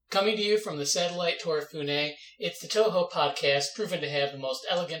Coming to you from the satellite Torifune, it's the Toho podcast proven to have the most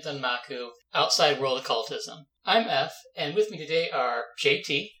elegant unmaku, Outside World Occultism. I'm F, and with me today are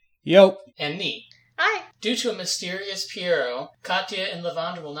JT. Yo. And me. Hi. Due to a mysterious Piero, Katya and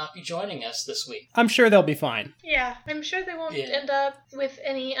Lavandra will not be joining us this week. I'm sure they'll be fine. Yeah, I'm sure they won't end up with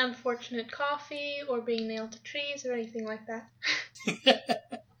any unfortunate coffee or being nailed to trees or anything like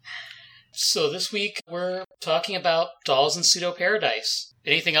that. So this week we're talking about dolls in Pseudo Paradise.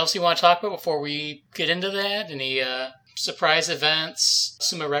 Anything else you want to talk about before we get into that? Any surprise events,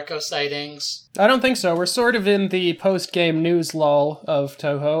 Sumereko sightings? I don't think so. We're sort of in the post-game news lull of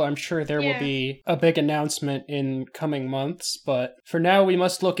Toho. I'm sure there will be a big announcement in coming months, but for now we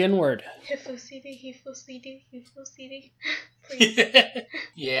must look inward. Hifu CD. Please.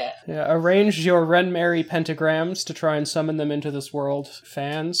 Yeah. Arrange your Renmeri pentagrams to try and summon them into this world,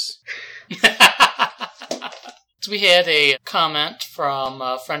 fans. So we had a comment from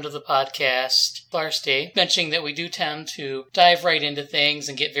a friend of the podcast, Varsty, mentioning that we do tend to dive right into things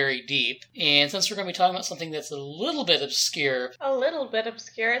and get very deep. And since we're going to be talking about something that's a little bit obscure... A little bit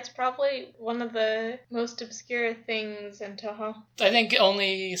obscure. It's probably one of the most obscure things in Toho. I think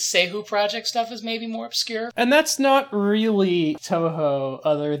only Seihu Project stuff is maybe more obscure. And that's not really Toho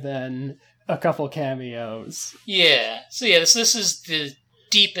other than a couple cameos. Yeah. So this is the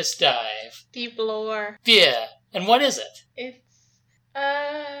deepest dive. Deep lore. Yeah. And what is it? It's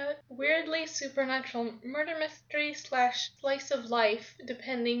a weirdly supernatural murder mystery / slice of life,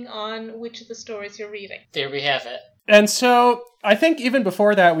 depending on which of the stories you're reading. There we have it. And so, I think even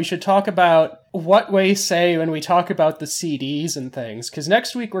before that, we should talk about what we say when we talk about the CDs and things, because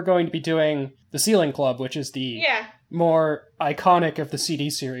next week we're going to be doing the Ceiling Club, which is the more iconic of the CD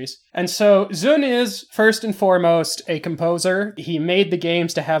series. And so, Zun is, first and foremost, a composer. He made the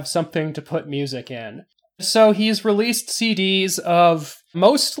games to have something to put music in. So he's released CDs of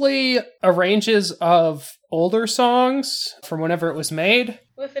mostly arranges of older songs from whenever it was made.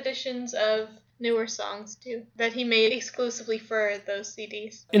 With additions of newer songs, too, that he made exclusively for those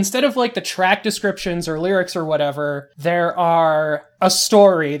CDs. Instead of like the track descriptions or lyrics or whatever, there are a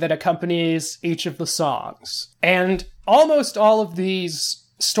story that accompanies each of the songs. And almost all of these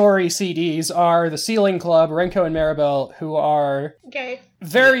story CDs are the Ceiling Club, Renko and Maribel, who are gay.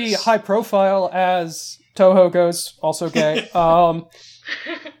 Very high profile as Toho goes, also gay.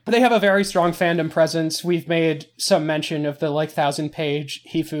 They have a very strong fandom presence. We've made some mention of the 1,000-page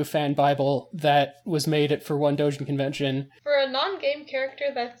Hifu fan bible that was made at for one Dojin convention. For a non-game character,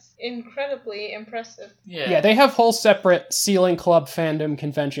 that's incredibly impressive. Yeah, they have whole separate Ceiling Club fandom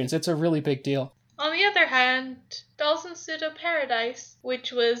conventions. It's a really big deal. On the other hand, Dolls in Pseudo Paradise,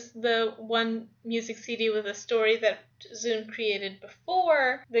 which was the one music CD with a story that Zun created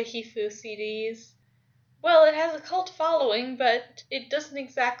before the Hifu CDs, well, it has a cult following, but it doesn't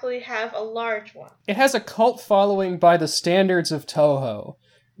exactly have a large one. It has a cult following by the standards of Toho,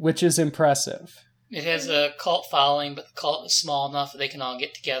 which is impressive. It has a cult following, but the cult is small enough that they can all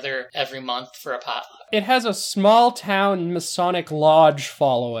get together every month for a potluck. It has a small-town Masonic Lodge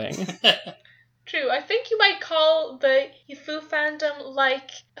following. True. I think you might call the Hifu fandom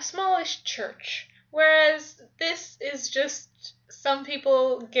like a smallish church, whereas this is just some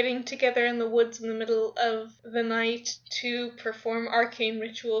people getting together in the woods in the middle of the night to perform arcane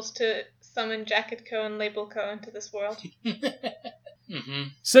rituals to summon Jacketko and Labelko into this world. Mm-hmm.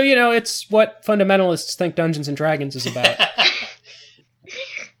 So, it's what fundamentalists think Dungeons & Dragons is about.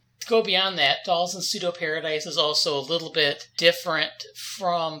 To go beyond that, Dolls in Pseudo Paradise is also a little bit different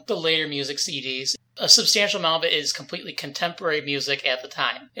from the later music CDs. A substantial amount of it is completely contemporary music at the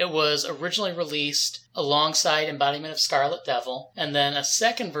time. It was originally released alongside Embodiment of Scarlet Devil, and then a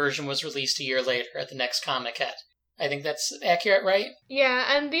second version was released a year later at the next Comic-Con. I think that's accurate, right?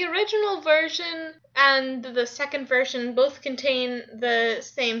 Yeah, and the original version and the second version both contain the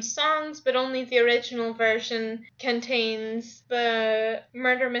same songs, but only the original version contains the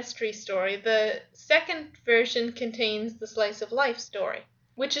murder mystery story. The second version contains the slice of life story,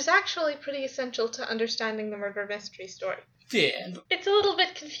 which is actually pretty essential to understanding the murder mystery story. Yeah. It's a little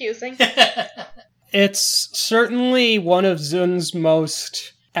bit confusing. It's certainly one of Zun's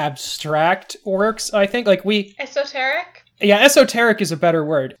most abstract works, I think. Esoteric? Yeah, esoteric is a better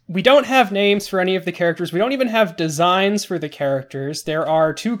word. We don't have names for any of the characters. We don't even have designs for the characters. There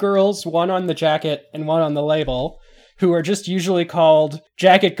are two girls, one on the jacket and one on the label, who are just usually called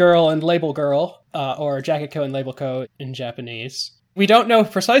Jacket Girl and Label Girl, or Jacketko and Labelko in Japanese. We don't know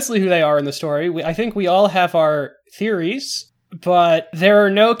precisely who they are in the story. I think we all have our theories, but there are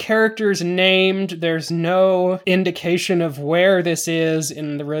no characters named. There's no indication of where this is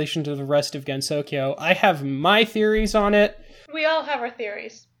in relation to the rest of Gensokyo. I have my theories on it. We all have our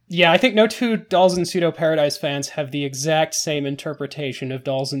theories. Yeah, I think no two Dolls in Pseudo Paradise fans have the exact same interpretation of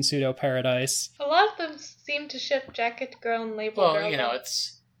Dolls in Pseudo Paradise. A lot of them seem to ship Jacket Girl and Label Girl. Well,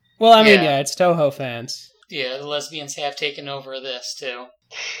 it's... Well, I mean, it's Toho fans. Yeah, the lesbians have taken over this, too.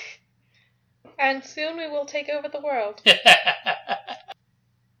 And soon we will take over the world.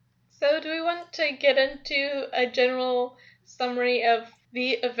 So, do we want to get into a general summary of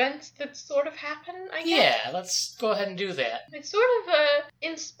the events that sort of happen, I guess? Yeah, let's go ahead and do that. It's sort of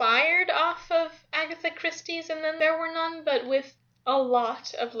inspired off of Agatha Christie's And Then There Were None, but with a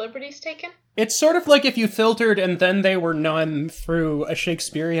lot of liberties taken. It's sort of like if you filtered And Then They Were None through a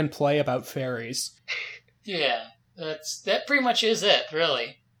Shakespearean play about fairies. Yeah, that pretty much is it,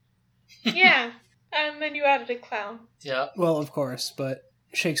 really. Yeah, and then you added a clown. Yeah. Well, of course, but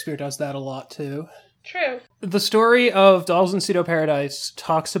Shakespeare does that a lot, too. True. The story of Dolls in Pseudo Paradise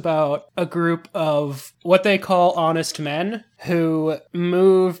talks about a group of what they call honest men who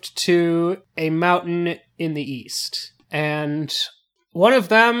moved to a mountain in the east. And one of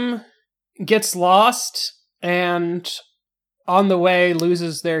them gets lost and on the way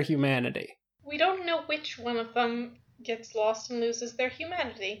loses their humanity. We don't know which one of them gets lost and loses their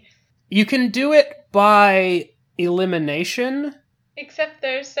humanity. You can do it by elimination. Except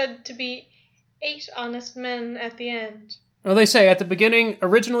there's said to be 8 honest men at the end. Well, they say at the beginning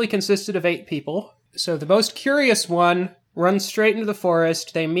originally consisted of 8 people. So the most curious one runs straight into the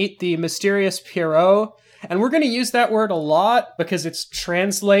forest. They meet the mysterious Pierrot. And we're going to use that word a lot because it's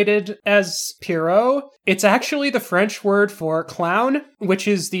translated as Pierrot. It's actually the French word for clown, which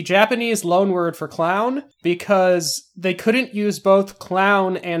is the Japanese loanword for clown, because they couldn't use both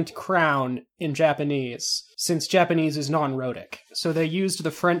clown and crown in Japanese, since Japanese is non-rhotic. So they used the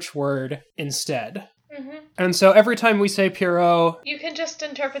French word instead. Mm-hmm. And so every time we say Pierrot... You can just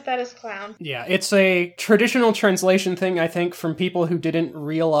interpret that as clown. Yeah, it's a traditional translation thing, I think, from people who didn't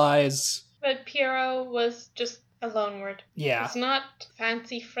realize... But Pierrot was just a loanword. Yeah. It's not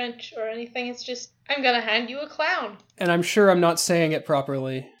fancy French or anything. It's just, I'm gonna hand you a clown. And I'm sure I'm not saying it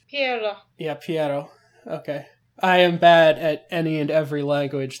properly. Pierrot. Yeah, Piero. Okay. I am bad at any and every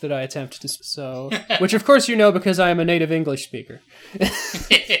language that I attempt to so... Which of course you know because I am a native English speaker.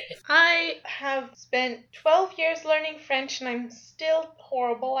 I have spent 12 years learning French and I'm still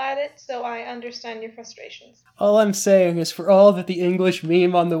horrible at it, so I understand your frustrations. All I'm saying is for all that the English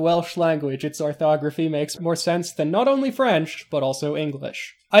meme on the Welsh language, its orthography makes more sense than not only French, but also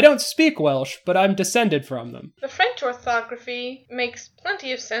English. I don't speak Welsh, but I'm descended from them. The French orthography makes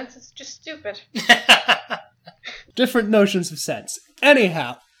plenty of sense, it's just stupid. Different notions of sense.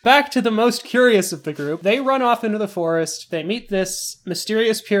 Anyhow, back to the most curious of the group. They run off into the forest. They meet this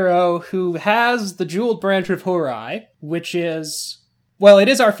mysterious Pierrot who has the jeweled branch of Horai, which is... Well, it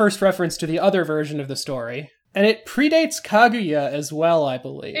is our first reference to the other version of the story. And it predates Kaguya as well, I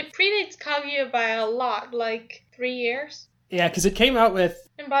believe. It predates Kaguya by a lot, like 3 years. Yeah, because it came out with...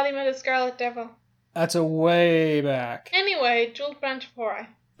 Embodiment of Scarlet Devil. That's a way back. Anyway, jeweled branch of Horai.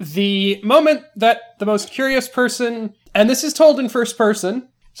 The moment that the most curious person... And this is told in first person...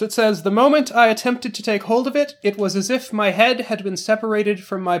 So it says, the moment I attempted to take hold of it, it was as if my head had been separated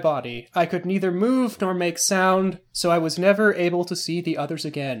from my body. I could neither move nor make sound, so I was never able to see the others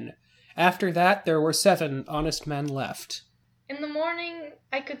again. After that, there were 7 honest men left. In the morning,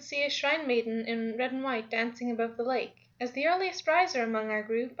 I could see a shrine maiden in red and white dancing above the lake. As the earliest riser among our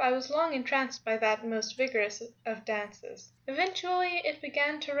group, I was long entranced by that most vigorous of dances. Eventually, it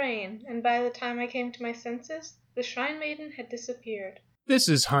began to rain, and by the time I came to my senses, the shrine maiden had disappeared. This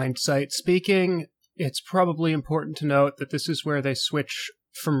is hindsight speaking. It's probably important to note that this is where they switch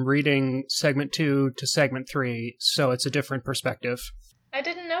from reading segment 2 to segment 3, so it's a different perspective. I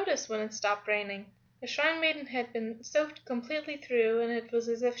didn't notice when it stopped raining. The shrine maiden had been soaked completely through, and it was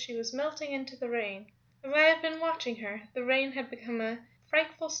as if she was melting into the rain. As I had been watching her, the rain had become a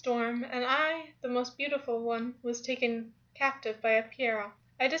frightful storm, and I, the most beautiful one, was taken captive by a Pierrot.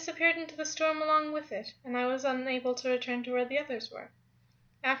 I disappeared into the storm along with it, and I was unable to return to where the others were.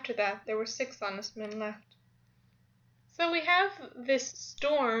 After that, there were 6 honest men left. So we have this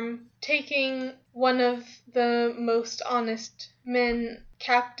storm taking one of the most honest men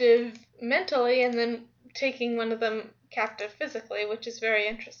captive mentally, and then taking one of them captive physically, which is very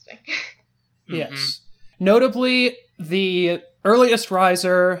interesting. Yes. Notably, the earliest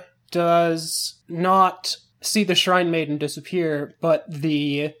riser does not see the shrine maiden disappear, but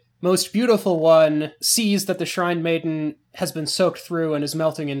the most beautiful one sees that the shrine maiden has been soaked through and is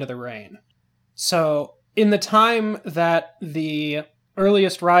melting into the rain. So, in the time that the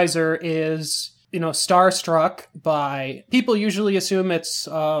earliest riser is, starstruck by... People usually assume it's,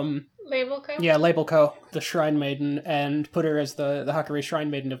 Label Co? Yeah, Label Co, the Shrine Maiden, and put her as the Hakurei Shrine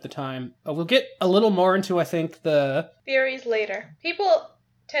Maiden of the time. We'll get a little more into, I think, the theories later. People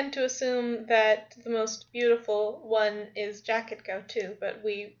tend to assume that the most beautiful one is Jacket Co too, but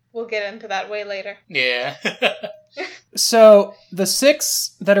we'll get into that way later. Yeah. So, the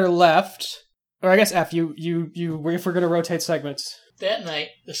 6 that are left, or I guess F, you if we're going to rotate segments. That night,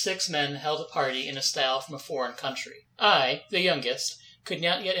 the 6 men held a party in a style from a foreign country. I, the youngest, could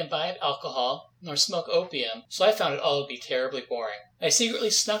not yet imbibe alcohol, nor smoke opium, so I found it all would be terribly boring. I secretly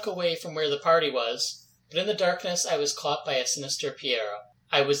snuck away from where the party was, but in the darkness I was caught by a sinister Piero.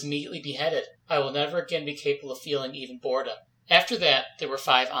 I was immediately beheaded. I will never again be capable of feeling even boredom. After that, there were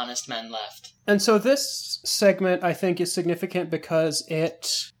 5 honest men left. And so this segment, I think, is significant because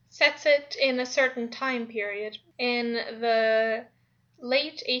it sets it in a certain time period, in the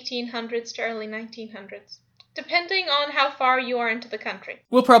late 1800s to early 1900s. Depending on how far you are into the country.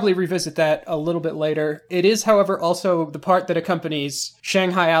 We'll probably revisit that a little bit later. It is, however, also the part that accompanies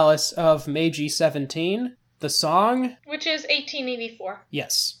Shanghai Alice of Meiji 17, the song. Which is 1884.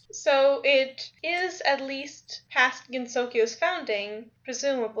 Yes. So it is at least past Gensokyo's founding,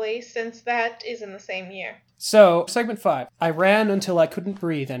 presumably, since that is in the same year. So, segment 5. I ran until I couldn't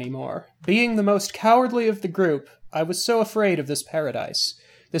breathe anymore. Being the most cowardly of the group, I was so afraid of this paradise.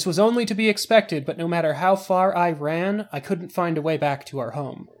 This was only to be expected, but no matter how far I ran, I couldn't find a way back to our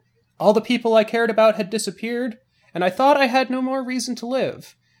home. All the people I cared about had disappeared, and I thought I had no more reason to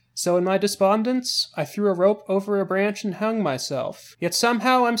live. So in my despondence, I threw a rope over a branch and hung myself. Yet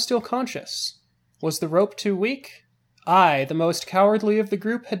somehow I'm still conscious. Was the rope too weak? I, the most cowardly of the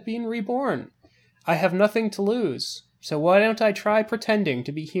group, had been reborn. I have nothing to lose. So why don't I try pretending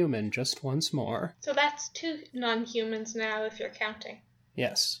to be human just once more? So that's 2 non-humans now, if you're counting.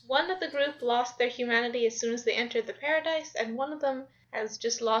 Yes. One of the group lost their humanity as soon as they entered the paradise, and one of them has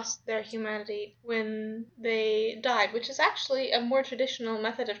just lost their humanity when they died, which is actually a more traditional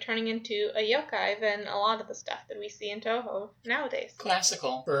method of turning into a yokai than a lot of the stuff that we see in Toho nowadays.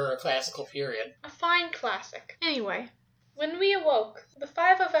 Classical, for a classical period. A fine classic. Anyway, when we awoke, the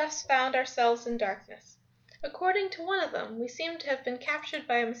 5 of us found ourselves in darkness. According to one of them, we seemed to have been captured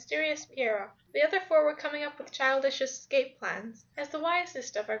by a mysterious Piero. The other 4 were coming up with childish escape plans. As the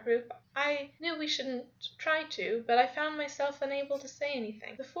wisest of our group, I knew we shouldn't try to, but I found myself unable to say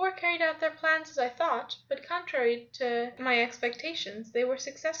anything. The 4 carried out their plans as I thought, but contrary to my expectations, they were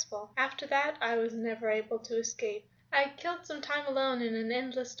successful. After that, I was never able to escape. I killed some time alone in an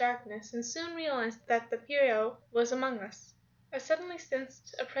endless darkness, and soon realized that the Piero was among us. I suddenly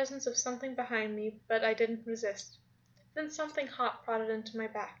sensed a presence of something behind me, but I didn't resist. Then something hot prodded into my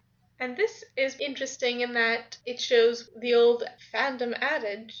back. And this is interesting in that it shows the old fandom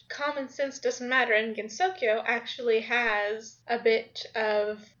adage, common sense doesn't matter, and Gensokyo actually has a bit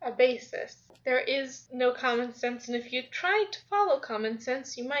of a basis. There is no common sense, and if you try to follow common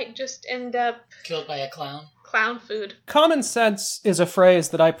sense, you might just end up killed by a clown. Clown food. Common sense is a phrase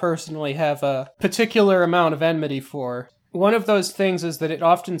that I personally have a particular amount of enmity for. One of those things is that it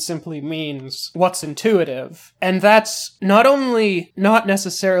often simply means what's intuitive. And that's not only not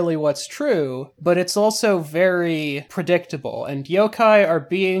necessarily what's true, but it's also very predictable. And yokai are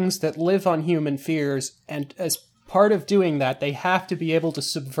beings that live on human fears, and as part of doing that, they have to be able to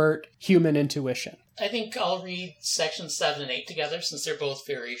subvert human intuition. I think I'll read sections 7 and 8 together, since they're both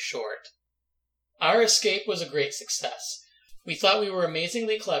very short. Our escape was a great success. We thought we were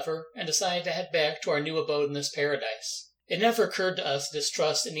amazingly clever, and decided to head back to our new abode in this paradise. It never occurred to us to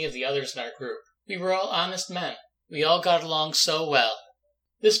distrust any of the others in our group. We were all honest men. We all got along so well.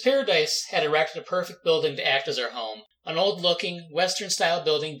 This paradise had erected a perfect building to act as our home. An old-looking, Western-style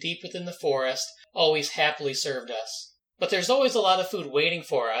building deep within the forest always happily served us. But there's always a lot of food waiting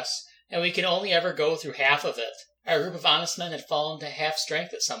for us, and we can only ever go through half of it. Our group of honest men had fallen to half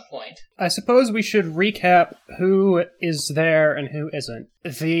strength at some point. I suppose we should recap who is there and who isn't.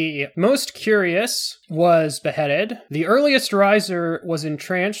 The most curious was beheaded. The earliest riser was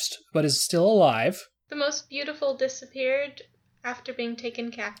entranced, but is still alive. The most beautiful disappeared after being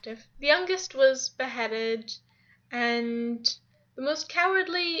taken captive. The youngest was beheaded, and the most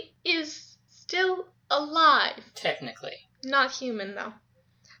cowardly is still alive. Technically. Not human, though.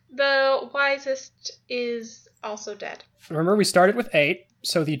 The wisest is also dead. Remember, we started with 8.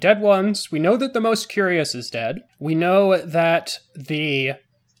 So the dead ones, we know that the most curious is dead. We know that the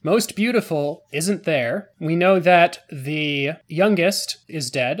most beautiful isn't there. We know that the youngest is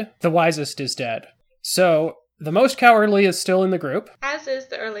dead. The wisest is dead. So the most cowardly is still in the group. As is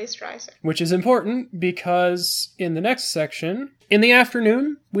the earliest riser. Which is important because in the next section, in the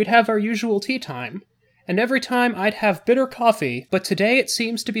afternoon, we'd have our usual tea time. And every time I'd have bitter coffee, but today it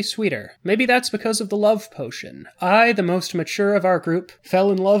seems to be sweeter. Maybe that's because of the love potion. I, the most mature of our group,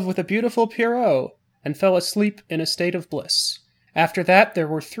 fell in love with a beautiful Pierrot, and fell asleep in a state of bliss. After that, there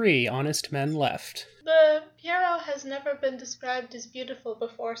were 3 honest men left. The Pierrot has never been described as beautiful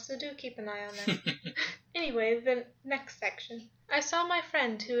before, so do keep an eye on that. Anyway, the next section. I saw my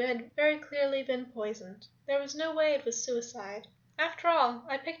friend who had very clearly been poisoned. There was no way it was suicide. After all,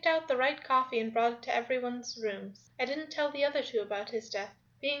 I picked out the right coffee and brought it to everyone's rooms. I didn't tell the other 2 about his death.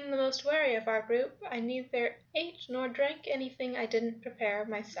 Being the most wary of our group, I neither ate nor drank anything I didn't prepare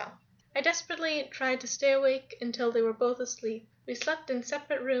myself. I desperately tried to stay awake until they were both asleep. We slept in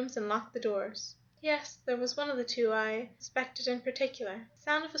separate rooms and locked the doors. Yes, there was one of the 2 I suspected in particular. The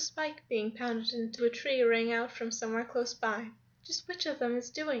sound of a spike being pounded into a tree rang out from somewhere close by. Just which of them is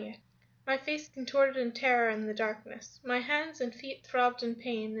doing it? My face contorted in terror in the darkness. My hands and feet throbbed in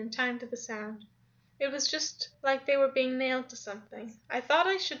pain in time to the sound. It was just like they were being nailed to something. I thought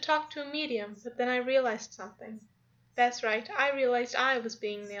I should talk to a medium, but then I realized something. That's right, I realized I was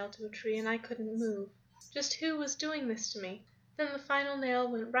being nailed to a tree and I couldn't move. Just who was doing this to me? Then the final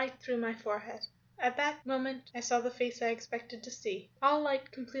nail went right through my forehead. At that moment, I saw the face I expected to see. All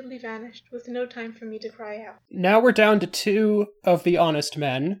light completely vanished, with no time for me to cry out. Now we're down to 2 of the honest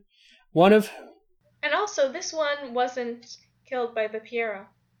men. And also, this one wasn't killed by the Pierrot.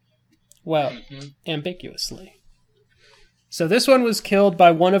 Well, ambiguously. So this one was killed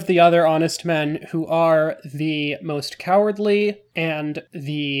by one of the other honest men who are the most cowardly and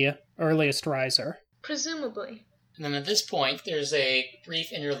the earliest riser. Presumably. And then at this point, there's a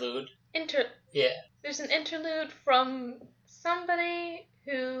brief interlude. There's an interlude from somebody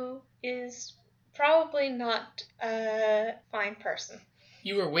who is probably not a fine person.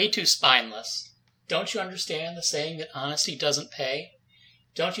 You were way too spineless. Don't you understand the saying that honesty doesn't pay?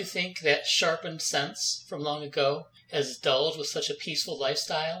 Don't you think that sharpened sense from long ago has dulled with such a peaceful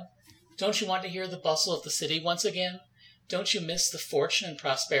lifestyle? Don't you want to hear the bustle of the city once again? Don't you miss the fortune and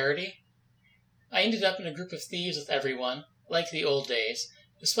prosperity? I ended up in a group of thieves with everyone, like the old days,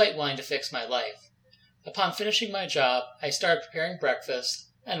 despite wanting to fix my life. Upon finishing my job, I started preparing breakfast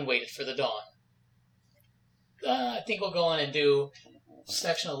and waited for the dawn. I think we'll go on and do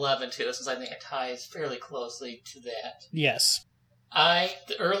section 11 too, since I think it ties fairly closely to that. Yes. I,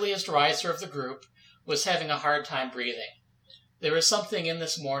 the earliest riser of the group, was having a hard time breathing. There was something in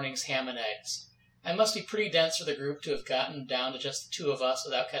this morning's ham and eggs. I must be pretty dense for the group to have gotten down to just the 2 of us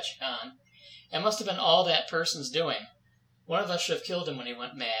without catching on. It must have been all that person's doing. One of us should have killed him when he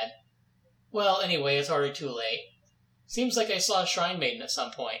went mad. Well, anyway, it's already too late. Seems like I saw a shrine maiden at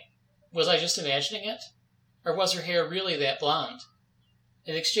some point. Was I just imagining it? Or was her hair really that blonde?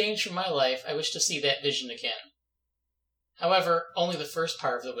 In exchange for my life, I wish to see that vision again. However, only the first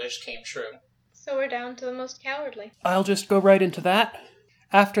part of the wish came true. So we're down to the most cowardly. I'll just go right into that.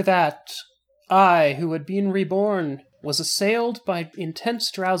 After that, I, who had been reborn, was assailed by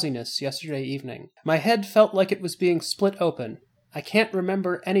intense drowsiness yesterday evening. My head felt like it was being split open. I can't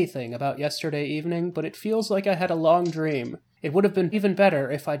remember anything about yesterday evening, but it feels like I had a long dream. It would have been even better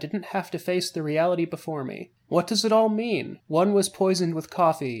if I didn't have to face the reality before me. What does it all mean? One was poisoned with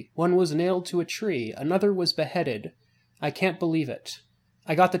coffee, one was nailed to a tree, another was beheaded. I can't believe it.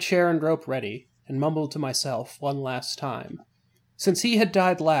 I got the chair and rope ready, and mumbled to myself one last time. Since he had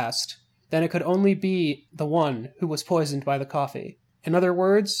died last, then it could only be the one who was poisoned by the coffee. In other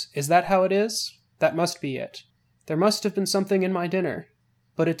words, is that how it is? That must be it. There must have been something in my dinner.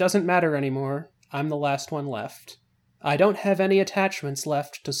 But it doesn't matter anymore. I'm the last one left. I don't have any attachments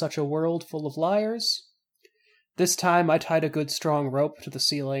left to such a world full of liars. This time I tied a good strong rope to the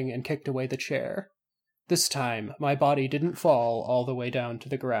ceiling and kicked away the chair. This time my body didn't fall all the way down to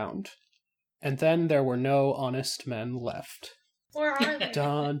the ground. And then there were no honest men left. Or are there?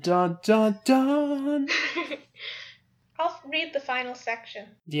 Dun, dun, dun, dun! I'll read the final section.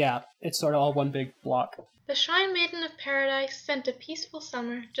 Yeah, it's sort of all one big block. The Shrine Maiden of Paradise spent a peaceful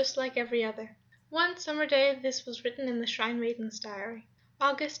summer, just like every other. One summer day, this was written in the Shrine Maiden's diary.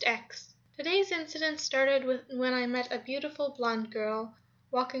 August X. Today's incident started when I met a beautiful blonde girl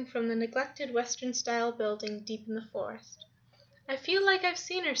walking from the neglected Western-style building deep in the forest. I feel like I've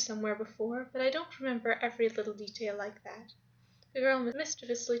seen her somewhere before, but I don't remember every little detail like that. The girl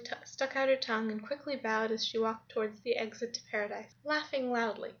mischievously stuck out her tongue and quickly bowed as she walked towards the exit to paradise, laughing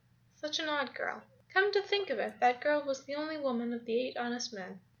loudly. Such an odd girl. Come to think of it, that girl was the only woman of the 8 honest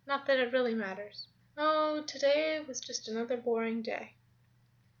men. Not that it really matters. Oh, today was just another boring day.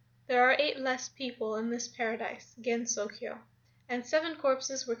 There are 8 less people in this paradise, Gensokyo, and 7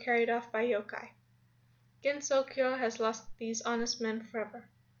 corpses were carried off by yokai. Gensokyo has lost these honest men forever.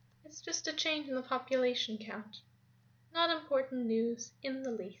 It's just a change in the population count. Not important news in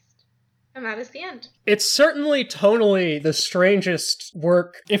the least. And that is the end. It's certainly tonally the strangest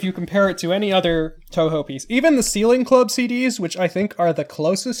work if you compare it to any other Toho piece. Even the Ceiling Club CDs, which I think are the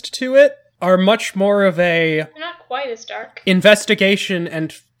closest to it, are much more of a... They're not quite as dark. Investigation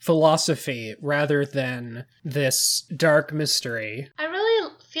and philosophy rather than this dark mystery. I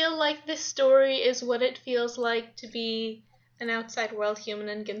really feel like this story is what it feels like to be an outside world human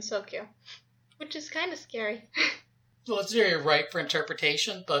in Gensokyo, which is kind of scary. Well, it's very ripe for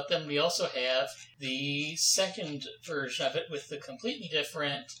interpretation, but then we also have the second version of it with the completely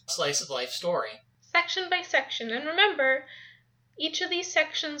different slice-of-life story. Section by section. And remember, each of these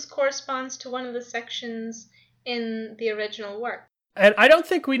sections corresponds to one of the sections in the original work. And I don't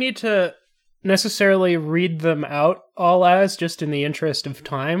think we need to necessarily read them out all as, just in the interest of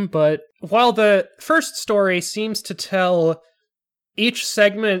time, but while the first story seems to tell each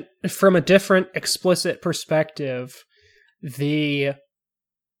segment from a different explicit perspective, the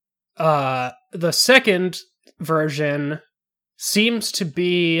second version seems to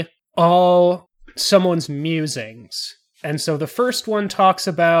be all someone's musings. And so the first one talks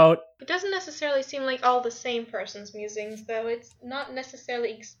about... It doesn't necessarily seem like all the same person's musings, though. It's not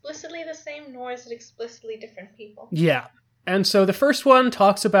necessarily explicitly the same, nor is it explicitly different people. Yeah. And so the first one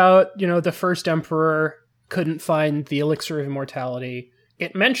talks about, the first emperor couldn't find the elixir of immortality.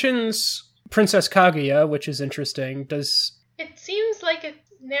 It mentions Princess Kaguya, which is interesting. It seems like it's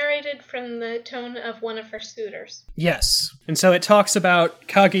narrated from the tone of one of her suitors. Yes. And so it talks about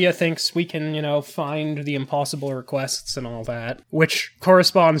Kaguya thinks we can, find the impossible requests and all that, which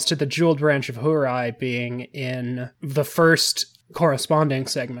corresponds to the jeweled branch of Hurai being in the first corresponding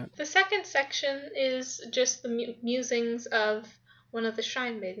segment. The second section is just the musings of one of the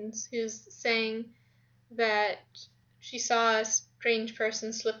Shrine Maidens, who's saying that she saw a strange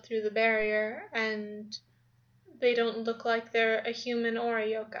person slip through the barrier, and they don't look like they're a human or a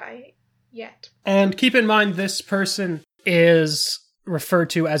yokai yet. And keep in mind, this person is referred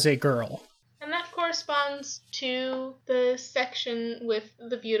to as a girl. And that corresponds to the section with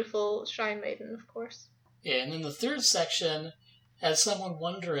the beautiful Shrine Maiden, of course. Yeah, and then the third section has someone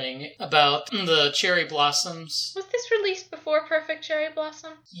wondering about the cherry blossoms. Was this released before Perfect Cherry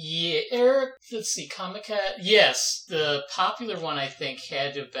Blossom? Yeah, let's see, Comic-Cat? Yes, the popular one I think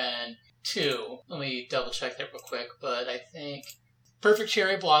had to have been 2. Let me double check that real quick, but I think Perfect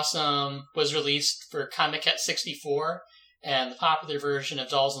Cherry Blossom was released for Comic-Cat 64, and the popular version of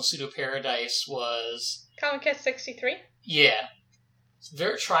Dolls in Pseudo Paradise was... Comic-Cat 63? Yeah.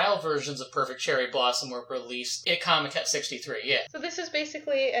 Trial versions of Perfect Cherry Blossom were released at Comic-Cat 63, yeah. So this is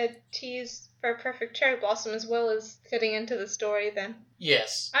basically a tease for Perfect Cherry Blossom as well as fitting into the story then?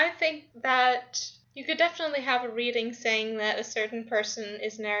 Yes. I think that you could definitely have a reading saying that a certain person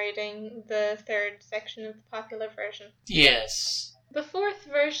is narrating the third section of the popular version. Yes. The fourth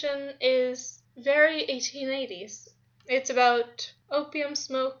version is very 1880s. It's about opium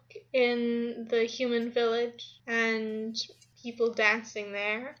smoke in the human village and people dancing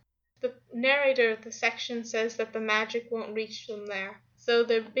there. The narrator of the section says that the magic won't reach them there. So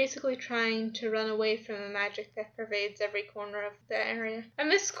they're basically trying to run away from the magic that pervades every corner of the area.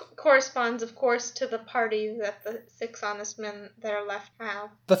 And this corresponds, of course, to the party that the 6 honest men that are left have.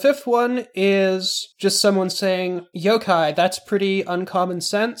 The fifth one is just someone saying, yokai, that's pretty uncommon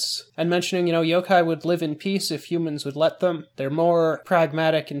sense. And mentioning, yokai would live in peace if humans would let them. They're more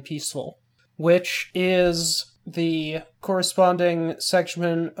pragmatic and peaceful. Which is the corresponding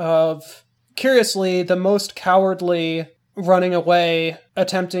section of, curiously, the most cowardly running away,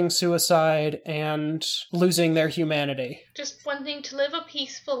 attempting suicide, and losing their humanity. Just wanting to live a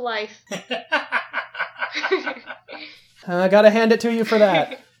peaceful life. I gotta hand it to you for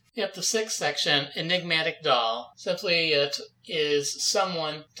that. Yep, the 6th section, Enigmatic Doll, simply is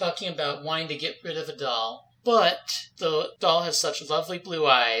someone talking about wanting to get rid of a doll. But the doll has such lovely blue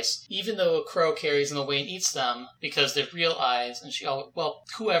eyes, even though a crow carries them away and eats them, because they're real eyes, and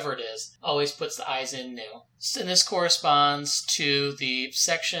whoever it is, always puts the eyes in new. And this corresponds to the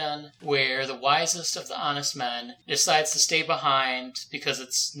section where the wisest of the honest men decides to stay behind because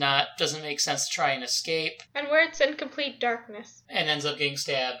doesn't make sense to try and escape. And where it's in complete darkness. And ends up getting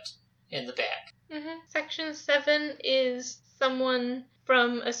stabbed in the back. Mm-hmm. Section 7 is someone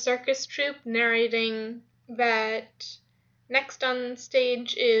from a circus troupe narrating that next on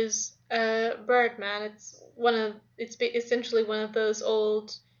stage is a Birdman. It's essentially one of those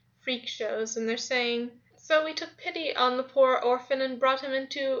old freak shows, and they're saying, so we took pity on the poor orphan and brought him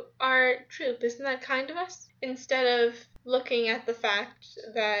into our troupe. Isn't that kind of us? Instead of looking at the fact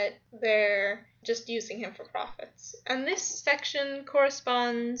that they're just using him for profits. And this section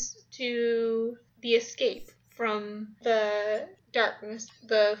corresponds to the escape from the darkness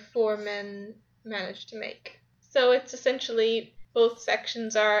the four men managed to make. So it's essentially, both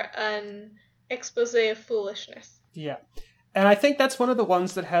sections are an expose of foolishness. Yeah. And I think that's one of the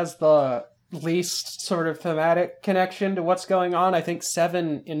ones that has the least sort of thematic connection to what's going on. I think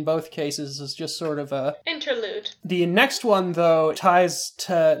 7 in both cases is just sort of a interlude. The next one, though, ties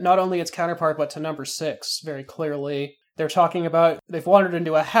to not only its counterpart, but to number 6 very clearly. They're talking about they've wandered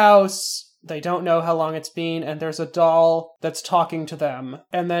into a house, they don't know how long it's been, and there's a doll that's talking to them.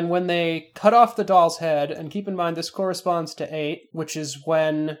 And then when they cut off the doll's head, and keep in mind this corresponds to 8, which is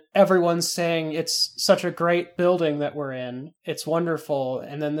when everyone's saying it's such a great building that we're in, it's wonderful,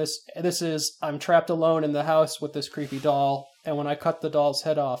 and then this is, I'm trapped alone in the house with this creepy doll, and when I cut the doll's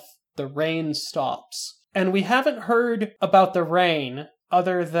head off, the rain stops. And we haven't heard about the rain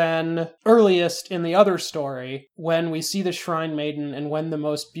other than earliest in the other story, when we see the Shrine Maiden and when the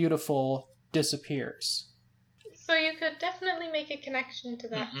most beautiful disappears. So you could definitely make a connection to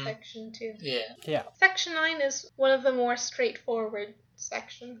that section too. Yeah. Section 9 is one of the more straightforward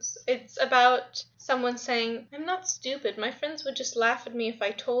sections. It's about someone saying, I'm not stupid. My friends would just laugh at me if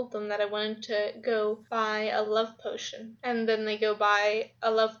I told them that I wanted to go buy a love potion. And then they go buy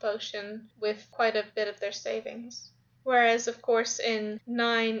a love potion with quite a bit of their savings. Whereas, of course, in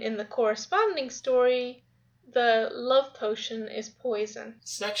 9, in the corresponding story, the love potion is poison.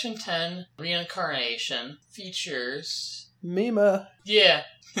 Section 10, Reincarnation, features... Mima. Yeah.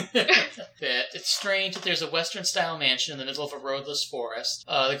 It's strange that there's a Western-style mansion in the middle of a roadless forest.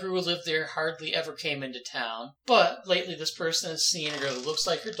 The crew who lived there hardly ever came into town. But lately this person has seen a girl who looks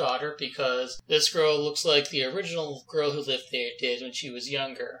like her daughter because this girl looks like the original girl who lived there did when she was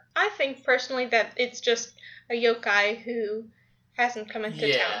younger. I think, personally, that it's just a yokai who hasn't come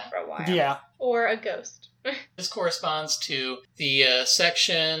into town for a while. Yeah. Or a ghost. This corresponds to the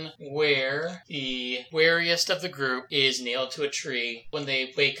section where the wariest of the group is nailed to a tree when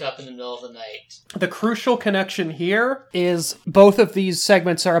they wake up in the middle of the night. The crucial connection here is both of these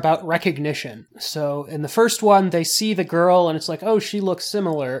segments are about recognition. So in the first one, they see the girl and it's like, oh, she looks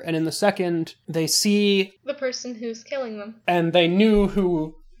similar. And in the second, they see the person who's killing them. And they knew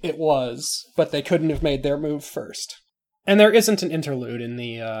who it was, but they couldn't have made their move first. And there isn't an interlude in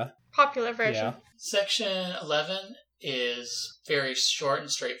the... popular version. Yeah. Section 11 is very short and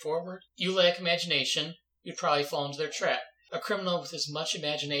straightforward. You lack imagination, you'd probably fall into their trap. A criminal with as much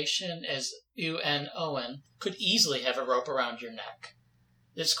imagination as U.N. Owen could easily have a rope around your neck.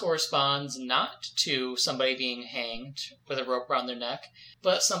 This corresponds not to somebody being hanged with a rope around their neck,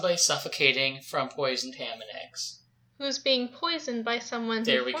 but somebody suffocating from poisoned ham and eggs. Who's being poisoned by someone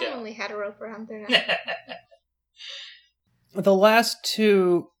who formerly had a rope around their neck. The last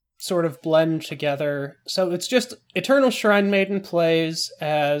two sort of blend together. So it's just Eternal Shrine Maiden plays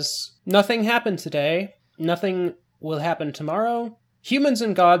as nothing happened today, nothing will happen tomorrow. Humans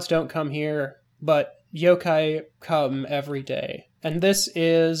and gods don't come here, but yokai come every day. And this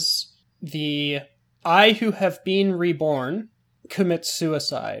is the I who have been reborn commit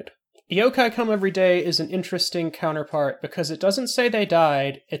suicide. Yokai come every day is an interesting counterpart because it doesn't say they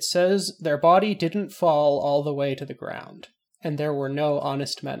died, it says their body didn't fall all the way to the ground. And there were no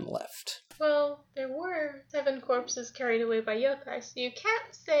honest men left. Well, there were 7 corpses carried away by yokai, so you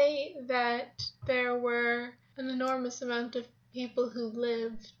can't say that there were an enormous amount of people who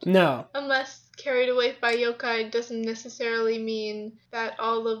lived. No. Unless carried away by yokai doesn't necessarily mean that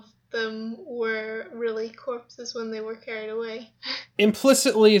all of them were really corpses when they were carried away.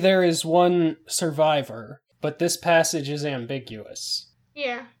 Implicitly, there is one survivor, but this passage is ambiguous.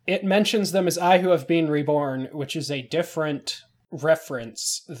 Yeah. It mentions them as I who have been reborn, which is a different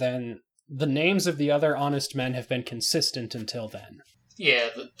reference than the names of the other honest men have been consistent until then. Yeah,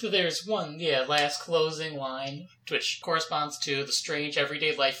 there's one, last closing line, which corresponds to the strange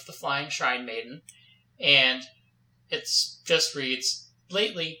everyday life of the Flying Shrine Maiden, and it just reads,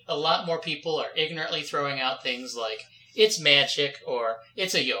 lately, a lot more people are ignorantly throwing out things like, it's magic, or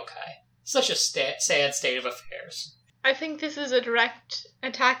it's a yokai. Such a sad state of affairs. I think this is a direct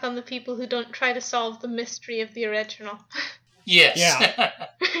attack on the people who don't try to solve the mystery of the original. Yes. Yeah.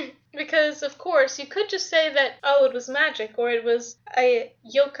 Because, of course, you could just say that, oh, it was magic, or it was a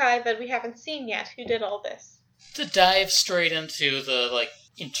yokai that we haven't seen yet who did all this. To dive straight into the,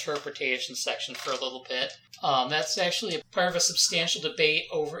 interpretation section for a little bit, that's actually a part of a substantial debate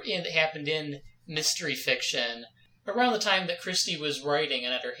that happened in mystery fiction around the time that Christie was writing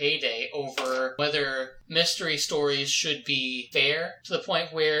and at her heyday over whether mystery stories should be fair, to the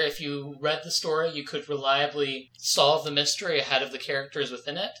point where if you read the story, you could reliably solve the mystery ahead of the characters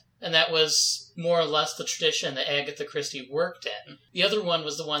within it. And that was more or less the tradition that Agatha Christie worked in. The other one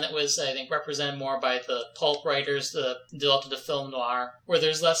was the one that was, I think, represented more by the pulp writers, the developed into film noir, where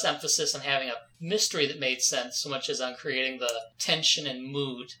there's less emphasis on having a mystery that made sense so much as on creating the tension and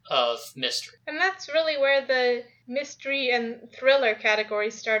mood of mystery. And that's really where the mystery and thriller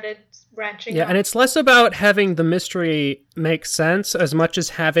categories started branching Yeah, off. and it's less about having the mystery make sense as much as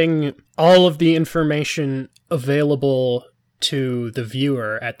having all of the information available to the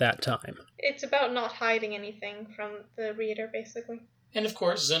viewer at that time. It's about not hiding anything from the reader, basically. And of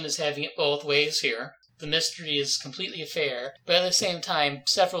course, Zun is having it both ways here. The mystery is completely fair, but at the same time,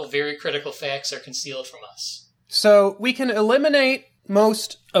 several very critical facts are concealed from us. So we can eliminate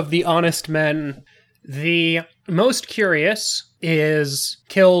most of the honest men. The most curious is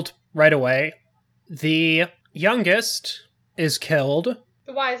killed right away. The youngest is killed.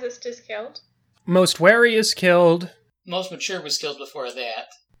 The wisest is killed. Most wary is killed. Most mature was killed before that.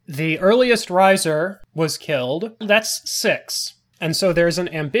 The earliest riser was killed. That's 6. And so there's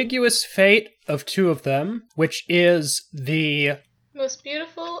an ambiguous fate of 2 of them, which is the most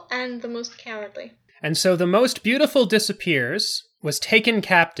beautiful and the most cowardly. And so the most beautiful disappears, was taken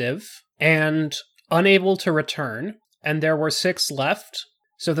captive, and unable to return, and there were 6 left.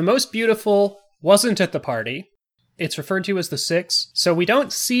 So the most beautiful wasn't at the party. It's referred to as the 6, so we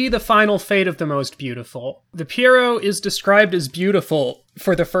don't see the final fate of the most beautiful. The Pierrot is described as beautiful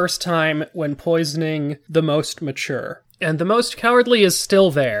for the first time when poisoning the most mature. And the most cowardly is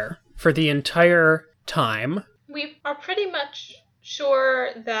still there for the entire time. We are pretty much sure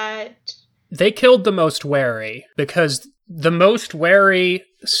that they killed the most wary, because the most wary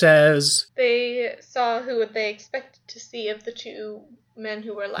says they saw who they expected to see of the 2 men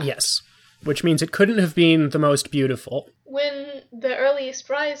who were left. Yes. Which means it couldn't have been the most beautiful. When the earliest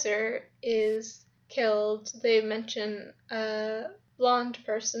riser is killed, they mention a blonde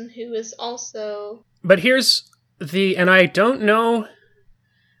person who is also... But here's and I don't know,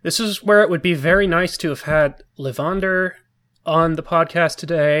 this is where it would be very nice to have had Livander on the podcast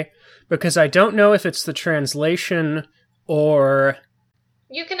today, because I don't know if it's the translation or...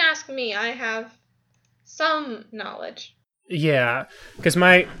 You can ask me, I have some knowledge. Yeah, because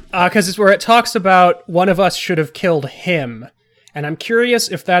it's where it talks about one of us should have killed him, and I'm curious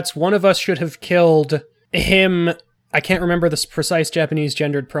if that's one of us should have killed him. I can't remember the precise Japanese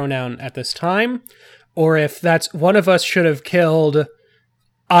gendered pronoun at this time, or if that's one of us should have killed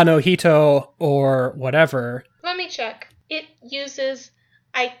Anohito or whatever. Let me check. It uses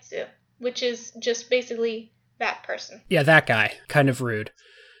Aitsu, which is just basically that person. Yeah, that guy. Kind of rude.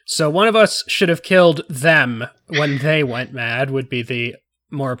 So one of us should have killed them when they went mad would be the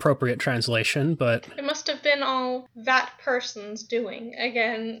more appropriate translation, but... It must have been all that person's doing.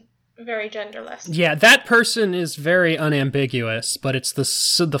 Again, very genderless. Yeah, that person is very unambiguous, but it's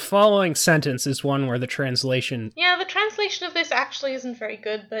the following sentence is one where the translation... Yeah, the translation of this actually isn't very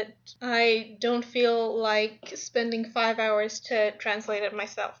good, but I don't feel like spending 5 hours to translate it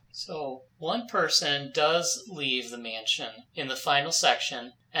myself. So, one person does leave the mansion in the final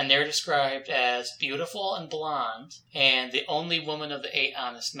section, and they're described as beautiful and blonde, and the only woman of the 8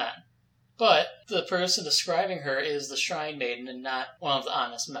 honest men. But the person describing her is the Shrine Maiden and not one of the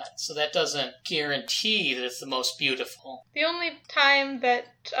honest men, so that doesn't guarantee that it's the most beautiful. The only time that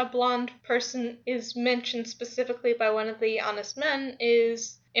a blonde person is mentioned specifically by one of the honest men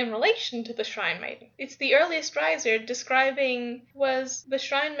is in relation to the Shrine Maiden. It's the earliest riser describing, was the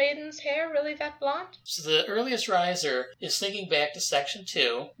Shrine Maiden's hair really that blonde? So the earliest riser is thinking back to section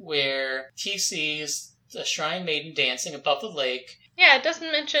 2, where he sees the Shrine Maiden dancing above the lake. Yeah, it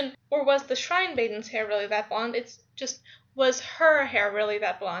doesn't mention, or was the Shrine Maiden's hair really that blonde? It's just, was her hair really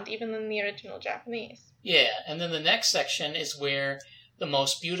that blonde, even in the original Japanese? Yeah, and then the next section is where the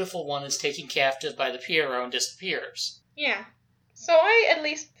most beautiful one is taken captive by the Pierrot and disappears. Yeah. So I at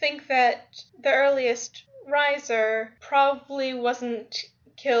least think that the earliest riser probably wasn't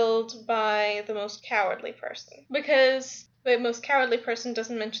killed by the most cowardly person, because the most cowardly person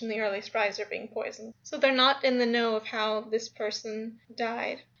doesn't mention the earliest riser being poisoned. So they're not in the know of how this person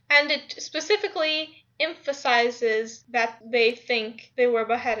died. And it specifically emphasizes that they think they were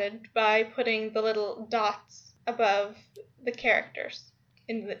beheaded by putting the little dots above the characters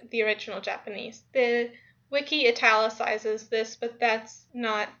in the original Japanese. The wiki italicizes this, but that's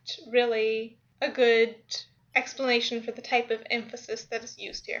not really a good explanation for the type of emphasis that is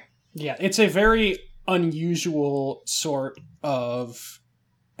used here. Yeah, it's a very unusual sort of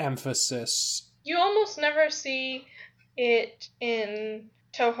emphasis You almost never see it in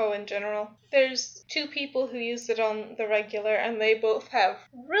Toho in general. There's two people who use it on the regular, and they both have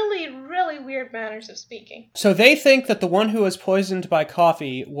really, really weird manners of speaking. So they think that the one who was poisoned by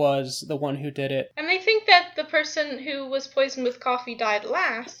coffee was the one who did it. And they think that the person who was poisoned with coffee died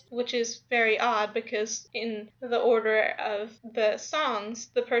last, which is very odd because in the order of the songs,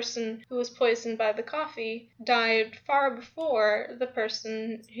 the person who was poisoned by the coffee died far before the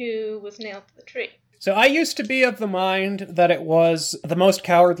person who was nailed to the tree. So I used to be of the mind that it was the most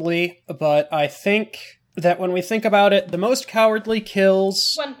cowardly, but I think that when we think about it, the most cowardly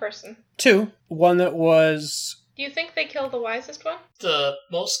kills... one person. Two. One that was... Do you think they killed the wisest one? The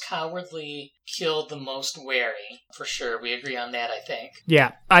most cowardly killed the most wary, for sure. We agree on that, I think.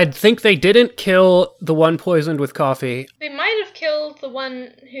 Yeah, I think they didn't kill the one poisoned with coffee. They might have killed the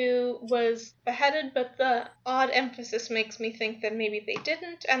one who was beheaded, but the odd emphasis makes me think that maybe they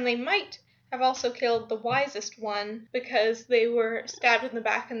didn't, and they might have also killed the wisest one because they were stabbed in the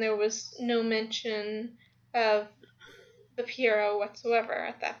back and there was no mention of the Pierrot whatsoever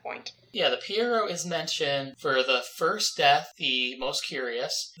at that point. Yeah, the Pierrot is mentioned for the first death, the most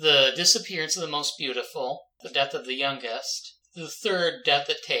curious, the disappearance of the most beautiful, the death of the youngest, the third death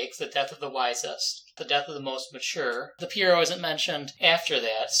it takes, the death of the wisest, the death of the most mature. The Pierrot isn't mentioned after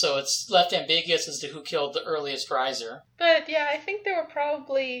that, so it's left ambiguous as to who killed the earliest riser. But yeah, I think there were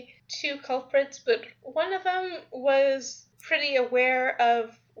probably two culprits, but one of them was pretty aware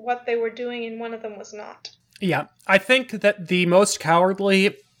of what they were doing and one of them was not. Yeah, I think that the most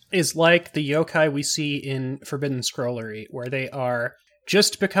cowardly is like the yokai we see in Forbidden Scrollery, where they are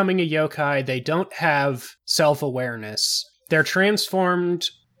just becoming a yokai, they don't have self-awareness. They're transformed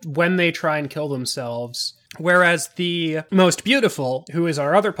when they try and kill themselves, whereas the most beautiful, who is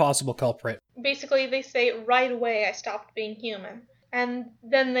our other possible culprit... basically, they say, right away I stopped being human. And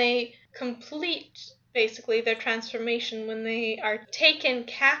then they complete, basically, their transformation when they are taken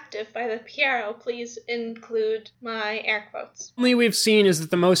captive by the Pierrot. Please include my air quotes. Only we've seen is that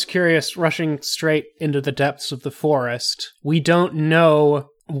the most curious rushing straight into the depths of the forest. We don't know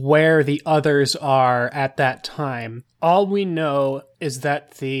where the others are at that time. All we know is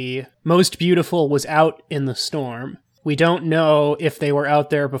that the most beautiful was out in the storm. We don't know if they were out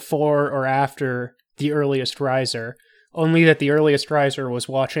there before or after the earliest riser, only that the earliest riser was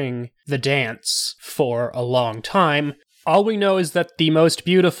watching the dance for a long time. All we know is that the most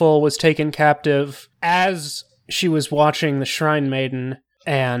beautiful was taken captive as she was watching the Shrine Maiden,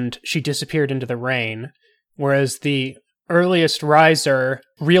 and she disappeared into the rain, whereas the earliest riser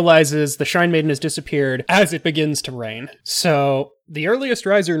realizes the Shrine Maiden has disappeared as it begins to rain. So the earliest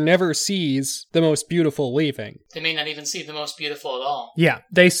riser never sees the most beautiful leaving. They may not even see the most beautiful at all. Yeah,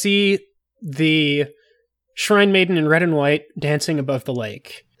 they see the Shrine Maiden in red and white dancing above the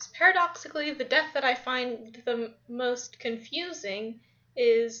lake. Paradoxically, the death that I find the most confusing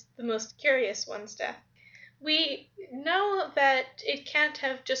is the most curious one's death. We know that it can't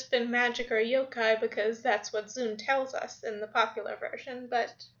have just been magic or yokai because that's what Zune tells us in the popular version,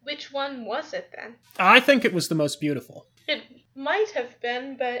 but which one was it then? I think it was the most beautiful. It might have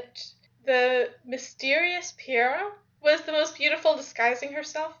been, but the mysterious Pierrot was the most beautiful disguising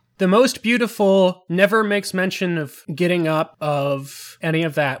herself? The most beautiful never makes mention of getting up, of any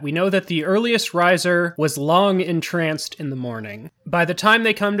of that. We know that the earliest riser was long entranced in the morning. By the time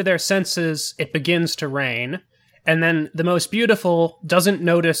they come to their senses, it begins to rain. And then the most beautiful doesn't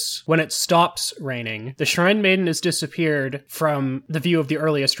notice when it stops raining. The Shrine Maiden has disappeared from the view of the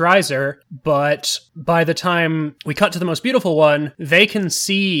earliest riser, but by the time we cut to the most beautiful one, they can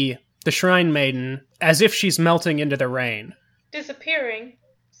see the Shrine Maiden as if she's melting into the rain. Disappearing.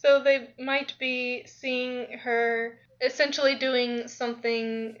 So they might be seeing her essentially doing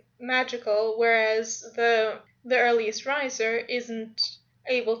something magical, whereas the earliest riser isn't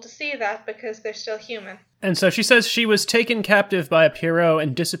able to see that because they're still human. And so she says she was taken captive by a Pierrot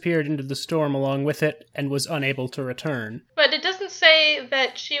and disappeared into the storm along with it and was unable to return. But it doesn't say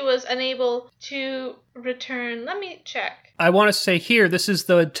that she was unable to return. Let me check. I want to say here, this is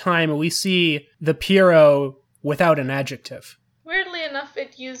the time we see the Pierrot without an adjective. Weirdly enough,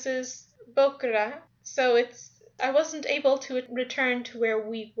 it uses bokura, so I wasn't able to return to where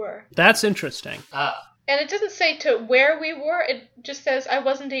we were. That's interesting. And it doesn't say to where we were, it just says I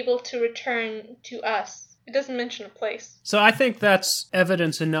wasn't able to return to us. It doesn't mention a place. So I think that's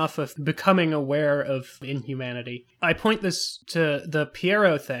evidence enough of becoming aware of inhumanity. I point this to the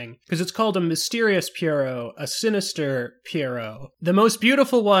Pierrot thing, because it's called a mysterious Pierrot, a sinister Pierrot. The most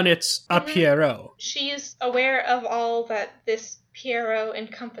beautiful one, it's a Pierrot. She's aware of all that this Pierrot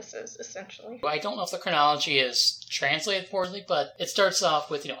encompasses, essentially. I don't know if the chronology is translated poorly, but it starts off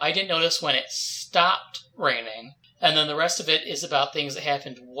with, I didn't notice when it stopped raining, and then the rest of it is about things that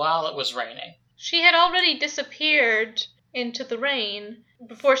happened while it was raining. She had already disappeared into the rain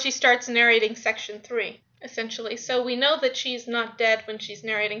before she starts narrating Section 3, essentially. So we know that she's not dead when she's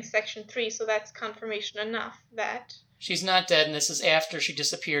narrating Section 3, so that's confirmation enough that... She's not dead, and this is after she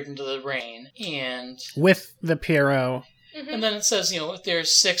disappeared into the rain, and... With the Pierrot. Mm-hmm. And then it says,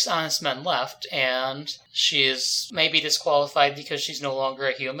 there's 6 honest men left, and she is maybe disqualified because she's no longer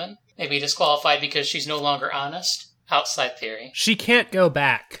a human. Maybe disqualified because she's no longer honest. Outside theory. She can't go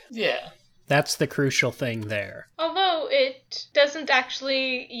back. Yeah. That's the crucial thing there. Although it doesn't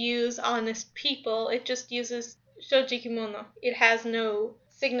actually use honest people, it just uses shojikimono. It has no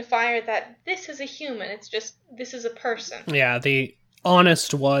signifier that this is a human, it's just, this is a person. Yeah, the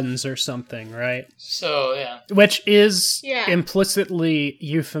honest ones or something, right? So, yeah. Which is implicitly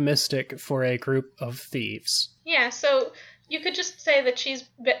euphemistic for a group of thieves. Yeah, so you could just say that she's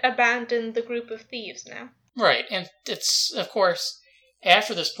abandoned the group of thieves now. Right, and it's, of course,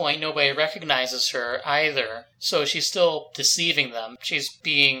 after this point, nobody recognizes her either, so she's still deceiving them. She's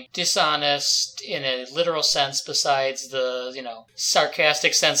being dishonest in a literal sense besides the,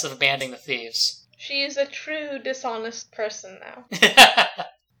 sarcastic sense of abandoning the thieves. She is a true dishonest person now.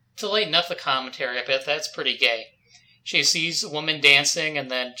 To lighten up the commentary a bit, that's pretty gay. She sees a woman dancing and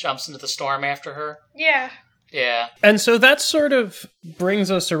then jumps into the storm after her. Yeah. Yeah. And so that sort of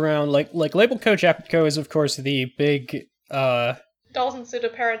brings us around, like Label Co. Japco is, of course, the big, Dalton Pseudo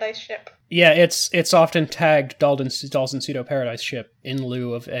Paradise ship. Yeah, it's often tagged Dalton Pseudo Paradise ship in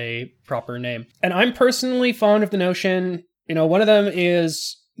lieu of a proper name. And I'm personally fond of the notion, one of them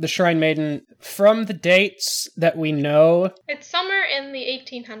is the Shrine Maiden from the dates that we know. It's somewhere in the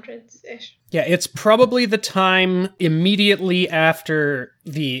 1800s-ish. Yeah, it's probably the time immediately after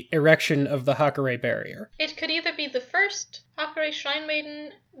the erection of the Hakare barrier. It could either be the first Hakare Shrine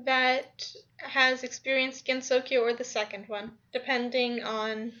Maiden that has experienced Gensokyo or the second one, depending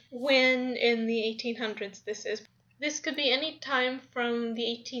on when in the 1800s this is. This could be any time from the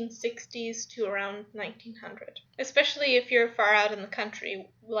 1860s to around 1900, especially if you're far out in the country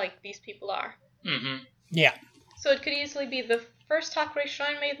like these people are. Mm-hmm. Yeah. So it could easily be the first Hakare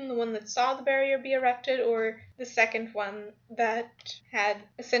Shrine Maiden, the one that saw the barrier be erected, or the second one that had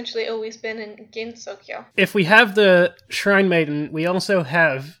essentially always been in Gensokyo. If we have the Shrine Maiden, we also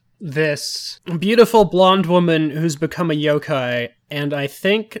have this beautiful blonde woman who's become a yokai, and I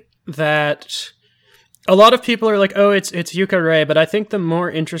think that a lot of people are like, oh, it's Yuka Rei, but I think the more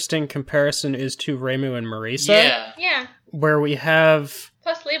interesting comparison is to Reimu and Marisa. Yeah. Where we have...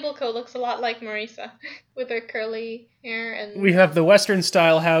 Plus, Label Co. looks a lot like Marisa, with her curly hair and... We have the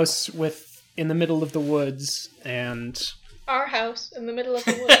Western-style house in the middle of the woods, and... Our house in the middle of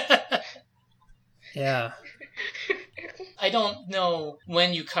the woods. Yeah. I don't know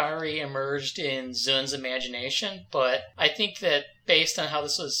when Yukari emerged in Zun's imagination, but I think that based on how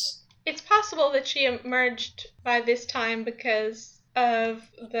this was... It's possible that she emerged by this time because of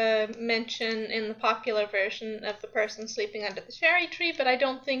the mention in the popular version of the person sleeping under the cherry tree, but I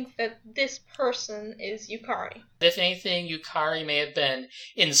don't think that this person is Yukari. If anything, Yukari may have been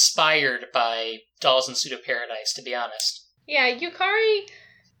inspired by Dolls in Pseudo Paradise, to be honest. Yeah, Yukari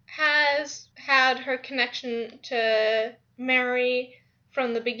has had her connection to Mary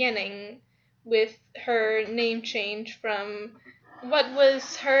from the beginning with her name change from... What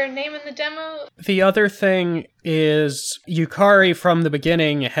was her name in the demo? The other thing is Yukari from the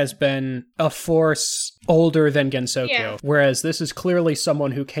beginning has been a force older than Gensokyo, whereas this is clearly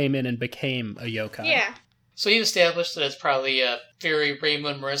someone who came in and became a yokai. Yeah. So you've established that it's probably very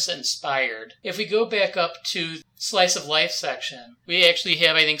Raymond Marissa inspired. If we go back up to Slice of Life section, we actually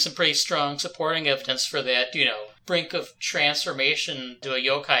have, I think, some pretty strong supporting evidence for that, brink of transformation to a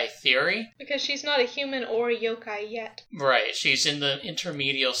yokai theory. Because she's not a human or a yokai yet. Right, she's in the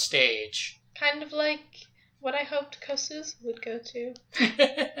intermediate stage. Kind of like what I hoped Kosuzu would go to.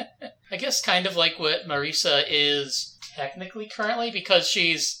 I guess kind of like what Marisa is technically currently, because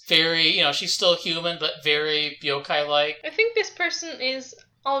she's very, she's still human, but very yokai-like. I think this person is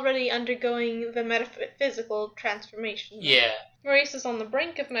already undergoing the metaphysical transformation. Yeah. Marisa's on the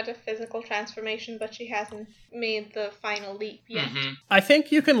brink of metaphysical transformation, but she hasn't made the final leap yet. Mm-hmm. I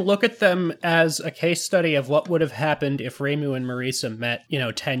think you can look at them as a case study of what would have happened if Reimu and Marisa met,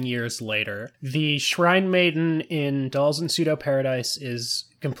 10 years later. The Shrine Maiden in Dolls in Pseudo Paradise is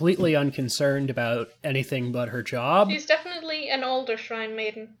completely unconcerned about anything but her job. She's definitely an older Shrine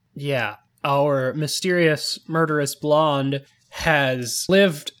Maiden. Yeah. Our mysterious, murderous blonde has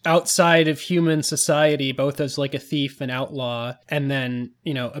lived outside of human society, both as like a thief and outlaw, and then,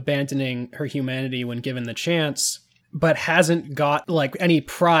 abandoning her humanity when given the chance, but hasn't got like any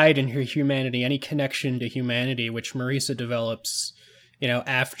pride in her humanity, any connection to humanity, which Marisa develops,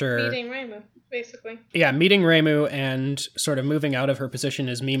 after meeting Reimu, basically. Yeah, meeting Reimu and sort of moving out of her position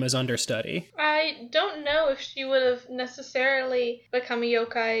as Mima's understudy. I don't know if she would have necessarily become a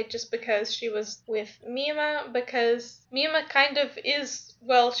yokai just because she was with Mima, because Mima kind of is,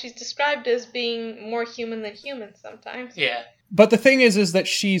 well, she's described as being more human than human sometimes. Yeah. But the thing is that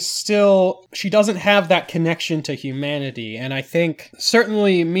she doesn't have that connection to humanity, and I think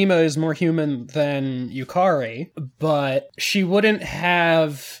certainly Mima is more human than Yukari, but she wouldn't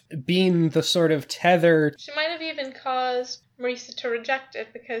have been the sort of tether. She might have even caused Marisa to reject it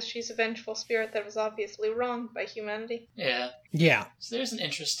because she's a vengeful spirit that was obviously wronged by humanity. Yeah. Yeah. So there's an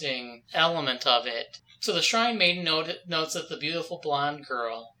interesting element of it. So the Shrine Maiden notes that the beautiful blonde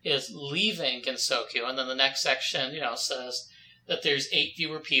girl is leaving Gensokyo, and then the next section, says that there's 8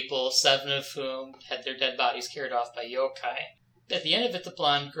 fewer people, 7 of whom had their dead bodies carried off by yokai. At the end of it, the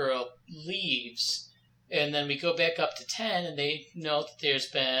blonde girl leaves, and then we go back up to 10, and they note that there's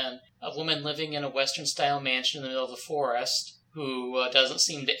been a woman living in a Western-style mansion in the middle of the forest who doesn't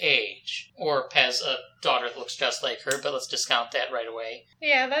seem to age, or has a daughter that looks just like her, but let's discount that right away.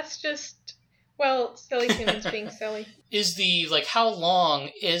 Yeah, that's just... well, silly humans being silly. How long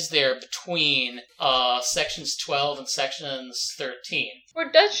is there between sections 12 and sections 13? Or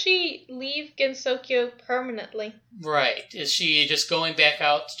does she leave Gensokyo permanently? Right. Is she just going back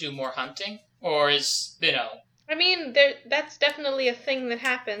out to do more hunting? Or is, I mean, that's definitely a thing that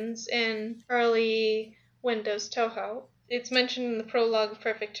happens in early Windows Toho. It's mentioned in the prologue of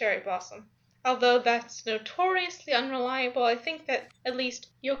Perfect Cherry Blossom. Although that's notoriously unreliable, I think that at least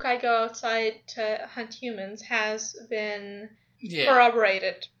yokai go outside to hunt humans has been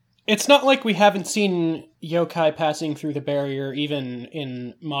corroborated. It's not like we haven't seen yokai passing through the barrier even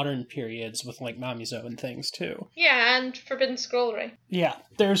in modern periods with like Mamizo and things too. Yeah, and Forbidden Scrollery. Yeah,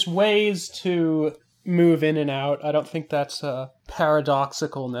 there's ways to move in and out. I don't think that's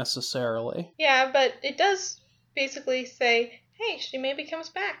paradoxical necessarily. Yeah, but it does basically say, hey, she maybe comes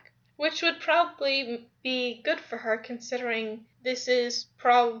back. Which would probably be good for her, considering this is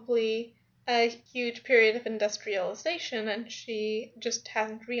probably a huge period of industrialization, and she just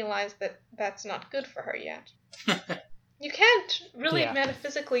hasn't realized that that's not good for her yet. You can't really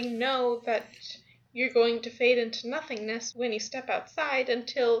metaphysically know that you're going to fade into nothingness when you step outside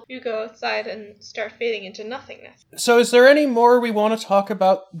until you go outside and start fading into nothingness. So is there any more we want to talk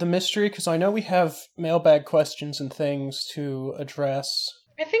about the mystery? Because I know we have mailbag questions and things to address.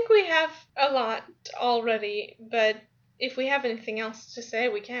 I think we have a lot already, but if we have anything else to say,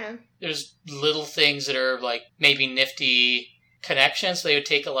 we can. There's little things that are maybe nifty connections they would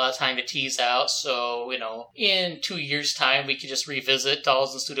take a lot of time to tease out. So, in 2 years' time, we could just revisit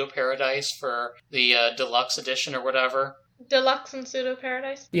Dolls and Pseudo Paradise for the deluxe edition or whatever. Deluxe and Pseudo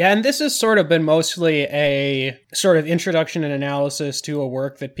Paradise? Yeah, and this has sort of been mostly a sort of introduction and analysis to a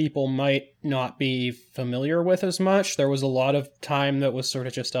work that people might not be familiar with as much. There was a lot of time that was sort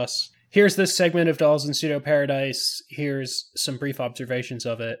of just us. Here's this segment of Dolls and Pseudo Paradise. Here's some brief observations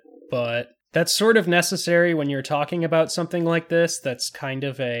of it. But that's sort of necessary when you're talking about something like this. That's kind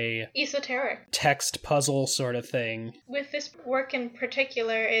of a esoteric text puzzle sort of thing. With this work in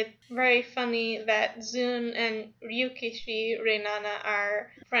particular, it's very funny that Zun and Ryukishi Reinana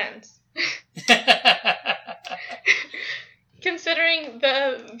are friends. Considering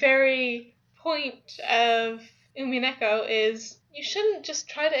the very point of Umineko is you shouldn't just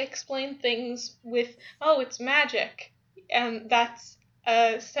try to explain things with, oh, it's magic. And that's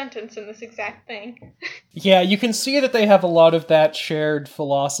a sentence in this exact thing. Yeah, you can see that they have a lot of that shared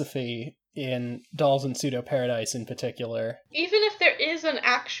philosophy in Dolls and Pseudo Paradise in particular. Even if there is an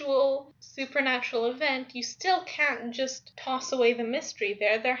actual supernatural event, you still can't just toss away the mystery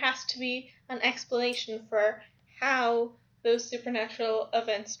there. There has to be an explanation for how those supernatural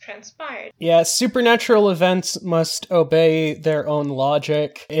events transpired. Yeah, supernatural events must obey their own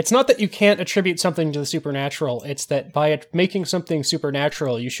logic. It's not that you can't attribute something to the supernatural, it's that by making something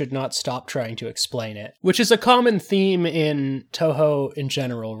supernatural, you should not stop trying to explain it. Which is a common theme in Toho in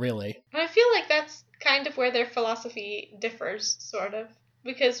general, really. I feel like that's kind of where their philosophy differs, sort of.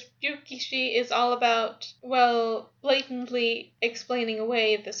 Because Ryukishi is all about, blatantly explaining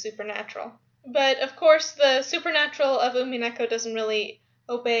away the supernatural. But, of course, the supernatural of Umineko doesn't really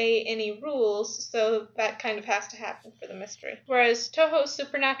obey any rules, so that kind of has to happen for the mystery. Whereas Toho's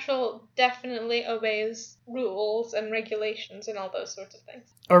supernatural definitely obeys rules and regulations and all those sorts of things.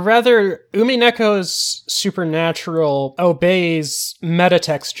 Or rather, Umineko's supernatural obeys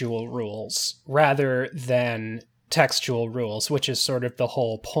metatextual rules rather than textual rules, which is sort of the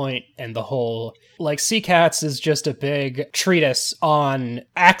whole point, and the whole, like, Sea Cats is just a big treatise on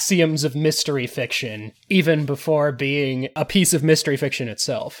axioms of mystery fiction, even before being a piece of mystery fiction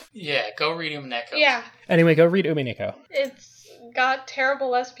itself. Yeah, go read Umineko. Yeah. Anyway, go read Umineko. It's got terrible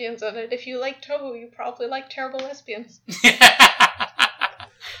lesbians in it. If you like Toho, you probably like terrible lesbians.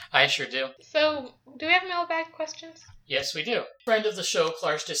 I sure do. So, do we have mailbag questions? Yes, we do. Friend of the show,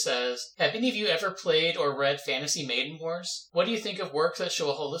 Clarsta, says, have any of you ever played or read Fantasy Maiden Wars? What do you think of works that show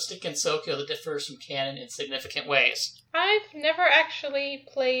a holistic Gensokyo that differs from canon in significant ways? I've never actually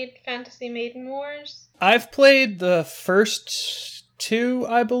played Fantasy Maiden Wars. I've played the first two,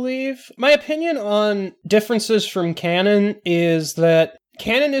 I believe. My opinion on differences from canon is that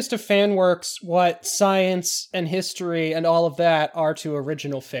canon is to fan works what science and history and all of that are to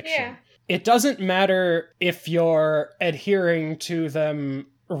original fiction. Yeah. It doesn't matter if you're adhering to them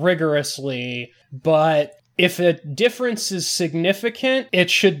rigorously, but if a difference is significant, it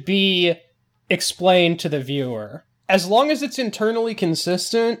should be explained to the viewer. As long as it's internally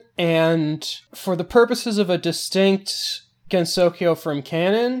consistent, and for the purposes of a distinct Gensokyo from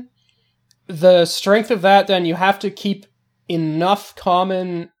canon, the strength of that, then you have to keep enough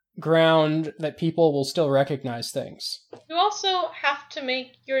common ground that people will still recognize things. You also have to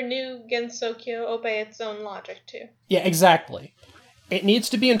make your new Gensokyo obey its own logic, too. Yeah, exactly. It needs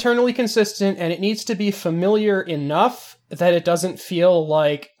to be internally consistent, and it needs to be familiar enough that it doesn't feel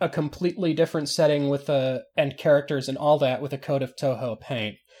like a completely different setting and characters and all that with a coat of Toho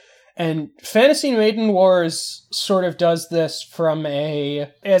paint. And Fantasy Maiden Wars sort of does this from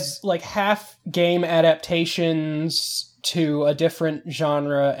as half game adaptations to a different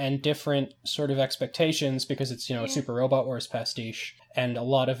genre and different sort of expectations, because it's, a Super Robot Wars pastiche, and a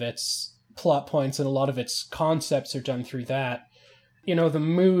lot of its plot points and a lot of its concepts are done through that. The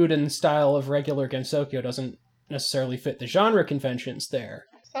mood and style of regular Gensokyo doesn't necessarily fit the genre conventions there.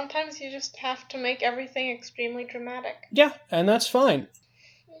 Sometimes you just have to make everything extremely dramatic. Yeah, and that's fine.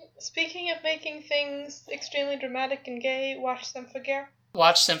 Speaking of making things extremely dramatic and gay, watch Symphogear.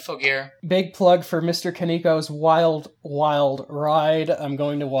 Watch Symphogear. Big plug for Mr. Kaniko's Wild, Wild Ride. I'm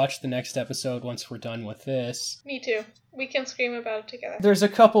going to watch the next episode once we're done with this. Me too. We can scream about it together. There's a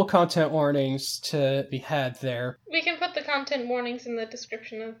couple content warnings to be had there. We can put the content warnings in the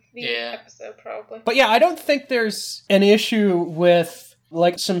description of the episode, probably. But yeah, I don't think there's an issue with,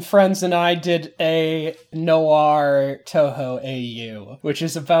 some friends and I did a noir Toho AU, which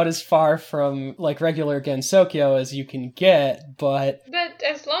is about as far from, regular Gensokyo as you can get, but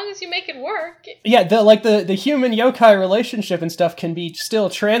as long as you make it work. Yeah, the human yokai relationship and stuff can be still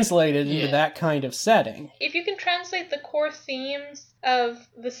translated into that kind of setting. If you can translate the core themes of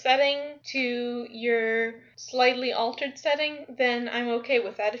the setting to your slightly altered setting, then I'm okay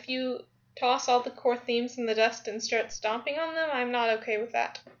with that. If you toss all the core themes in the dust and start stomping on them, I'm not okay with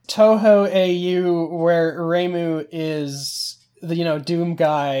that. Toho AU, where Reimu is the, Doom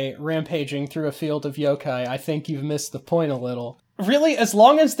guy rampaging through a field of yokai, I think you've missed the point a little. Really, as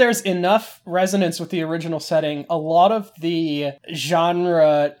long as there's enough resonance with the original setting, a lot of the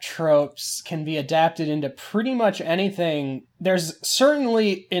genre tropes can be adapted into pretty much anything. There's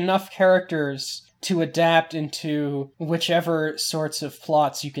certainly enough characters to adapt into whichever sorts of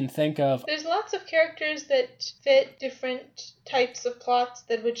plots you can think of. There's lots of characters that fit different types of plots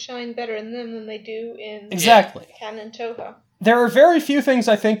that would shine better in them than they do in canon Toho. There are very few things,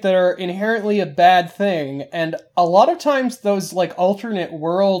 I think, that are inherently a bad thing, and a lot of times those, alternate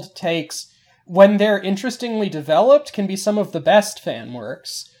world takes, when they're interestingly developed, can be some of the best fan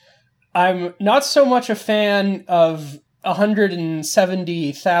works. I'm not so much a fan of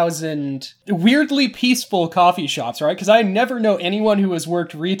 170,000 weirdly peaceful coffee shops, right? Because I never know anyone who has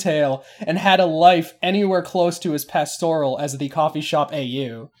worked retail and had a life anywhere close to as pastoral as the coffee shop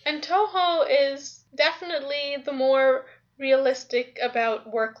AU. And Toho is definitely the more realistic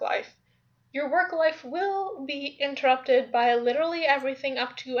about work life. Your work life will be interrupted by literally everything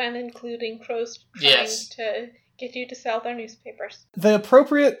up to and including crows trying to get you to sell their newspapers. The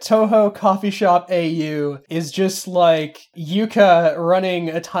appropriate Toho coffee shop AU is just like Yuka running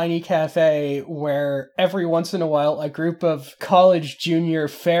a tiny cafe where every once in a while a group of college junior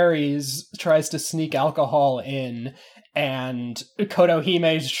fairies tries to sneak alcohol in, and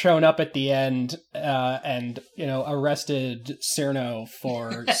Kotohime's shown up at the end and, arrested Cirno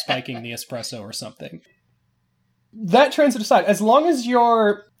for spiking the espresso or something. that transit aside, as long as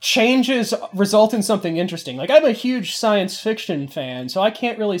your changes result in something interesting, like, I'm a huge science fiction fan, so I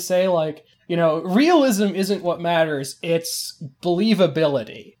can't really say, like, realism isn't what matters, it's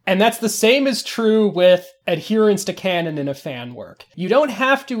believability. And that's the same is true with adherence to canon in a fan work. You don't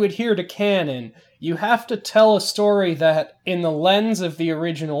have to adhere to canon, you have to tell a story that, in the lens of the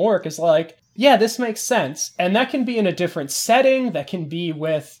original work, is like, yeah, this makes sense. And that can be in a different setting, that can be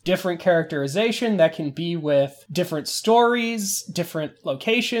with different characterization, that can be with different stories, different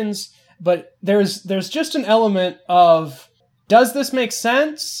locations, but there's just an element of, does this make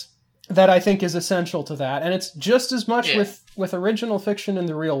sense? That I think is essential to that. And it's just as much with original fiction in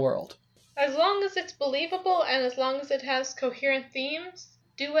the real world. As long as it's believable and as long as it has coherent themes,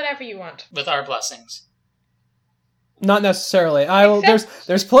 do whatever you want. With our blessings. Not necessarily.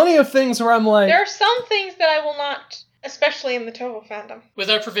 There's plenty of things where I'm like... There are some things that I will not, especially in the Toho fandom. With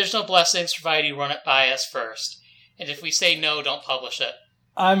our provisional blessings, provided you run it by us first. And if we say no, don't publish it.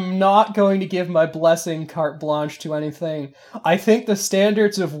 I'm not going to give my blessing carte blanche to anything. I think the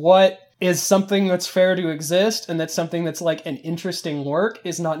standards of what is something that's fair to exist and that's something that's like an interesting work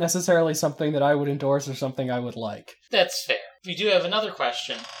is not necessarily something that I would endorse or something I would like. That's fair. We do have another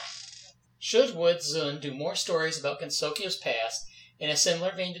question. Should Wood Zun do more stories about Gensokyo's past in a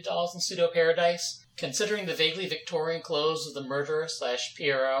similar vein to Dolls and Pseudo Paradise? Considering the vaguely Victorian clothes of the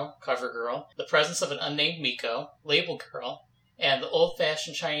murderer/Pierrot, cover girl, the presence of an unnamed Miko, label girl, and the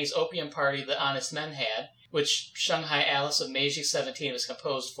old-fashioned Chinese opium party that honest men had, which Shanghai Alice of Meiji 17 was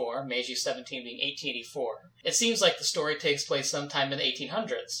composed for, Meiji 17 being 1884, it seems like the story takes place sometime in the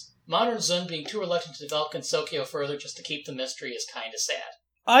 1800s. Modern Zun being too reluctant to develop Gensokyo further just to keep the mystery is kinda sad.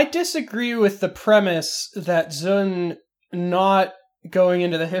 I disagree with the premise that Zun not going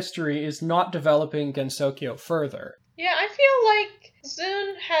into the history is not developing Gensokyo further. Yeah, I feel like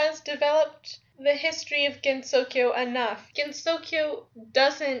Zun has developed the history of Gensokyo enough. Gensokyo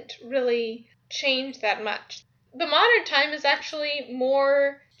doesn't really change that much. The modern time is actually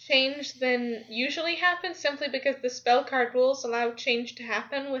more change than usually happens, simply because the spell card rules allow change to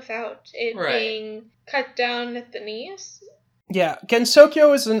happen without it being cut down at the knees. Yeah,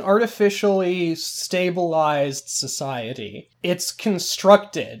 Gensokyo is an artificially stabilized society. It's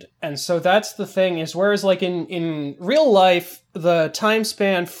constructed, and so that's the thing, is whereas like in real life, the time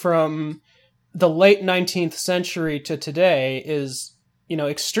span from the late 19th century to today is,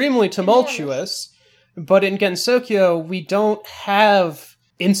 extremely tumultuous, but in Gensokyo, we don't have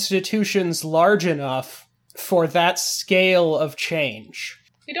institutions large enough for that scale of change.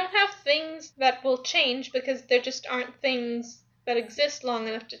 We don't have things that will change because there just aren't things that exist long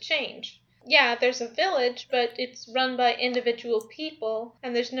enough to change. Yeah, there's a village, but it's run by individual people,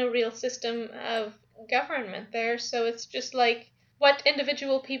 and there's no real system of government there, so it's just like what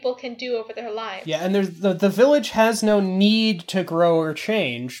individual people can do over their lives. Yeah, and there's the village has no need to grow or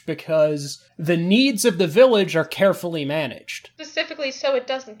change because the needs of the village are carefully managed. Specifically so it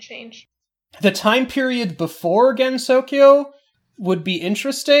doesn't change. The time period before Gensokyo would be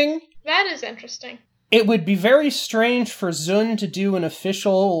interesting. That is interesting. It would be very strange for Zun to do an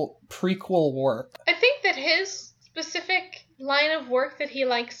official prequel work. I think that his specific line of work that he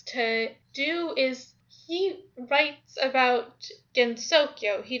likes to do is he writes about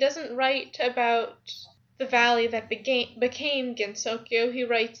Gensokyo. He doesn't write about the valley that became Gensokyo. He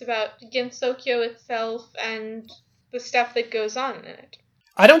writes about Gensokyo itself and the stuff that goes on in it.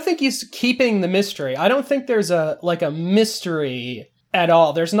 I don't think he's keeping the mystery. I don't think there's a mystery at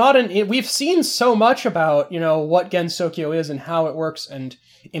all. There's not we've seen so much about, what Gensokyo is and how it works and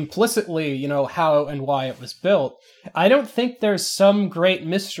implicitly, how and why it was built. I don't think there's some great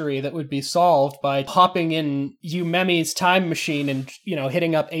mystery that would be solved by hopping in Umemi's time machine and,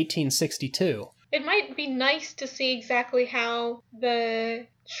 hitting up 1862. It might be nice to see exactly how the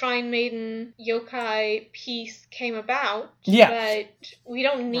Shrine Maiden yokai piece came about. Yeah. But we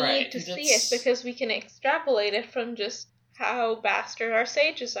don't need to see it because we can extrapolate it from just how bastard our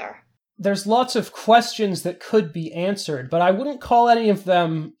sages are. There's lots of questions that could be answered, but I wouldn't call any of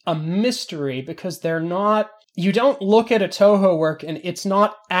them a mystery because they're not... You don't look at a Toho work and it's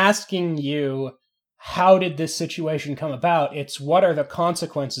not asking you, how did this situation come about? It's what are the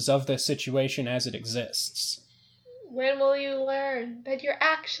consequences of this situation as it exists. When will you learn that your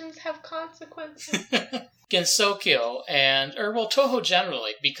actions have consequences? Gensokyo Toho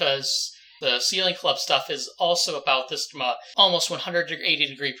generally, because the Ceiling Club stuff is also about this from a almost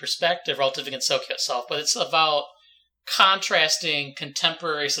 180-degree perspective relative to Gensokyo itself, but it's about contrasting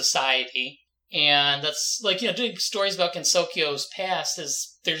contemporary society. And that's doing stories about Gensokyo's past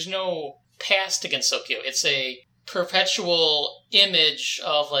there's no past to Gensokyo. It's a perpetual image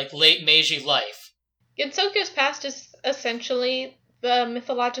of late Meiji life. Gensokyo's past is essentially the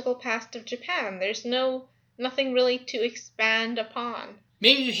mythological past of Japan. There's nothing really to expand upon.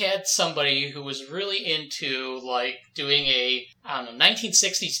 Maybe you had somebody who was really into, like, doing a,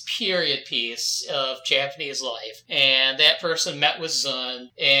 1960s period piece of Japanese life, and that person met with Zun,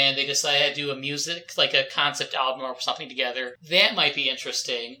 and they decided to do a music, like a concept album or something together. That might be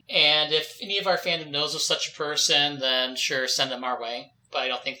interesting, and if any of our fandom knows of such a person, then sure, send them our way, but I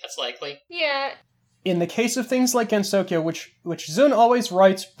don't think that's likely. Yeah. In the case of things like Gensokyo, which Zun always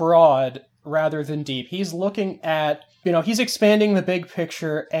writes broad rather than deep, he's looking at, he's expanding the big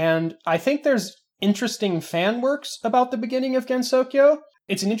picture, and I think there's interesting fan works about the beginning of Gensokyo.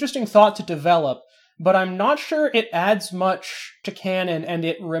 It's an interesting thought to develop, but I'm not sure it adds much to canon, and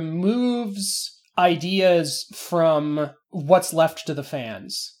it removes ideas from what's left to the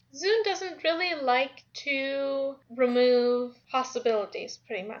fans. Zun doesn't really like to remove possibilities,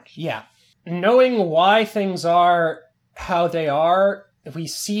 pretty much. Yeah. Knowing why things are how they are, we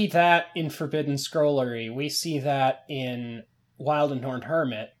see that in Forbidden Scrollery. We see that in Wild and Horned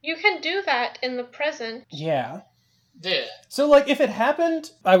Hermit. You can do that in the present. Yeah. Yeah. So, if it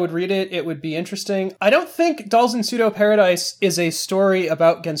happened, I would read it. It would be interesting. I don't think Dolls in Pseudo Paradise is a story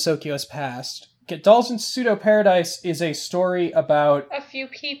about Gensokyo's past. Dolls in Pseudo Paradise is a story about a few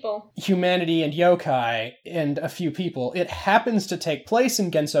people, humanity and yokai, and a few people. It happens to take place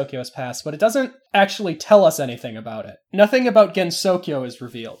in Gensokyo's past, but it doesn't actually tell us anything about it. Nothing about Gensokyo is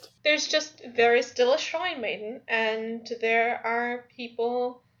revealed. There is still a shrine maiden, and there are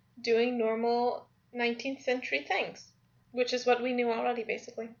people doing normal 19th century things, which is what we knew already,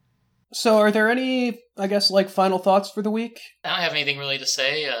 basically. So are there any, final thoughts for the week? I don't have anything really to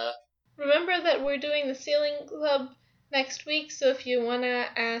say. Remember that we're doing the Sealing Club next week, so if you want to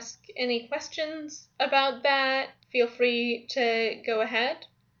ask any questions about that, feel free to go ahead.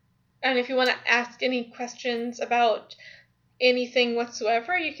 And if you want to ask any questions about anything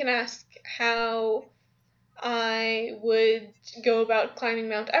whatsoever, you can ask how I would go about climbing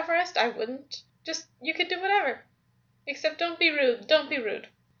Mount Everest. I wouldn't. You could do whatever. Except don't be rude. Don't be rude.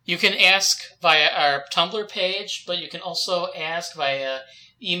 You can ask via our Tumblr page, but you can also ask via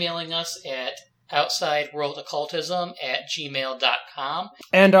emailing us at outsideworldoccultism@gmail.com.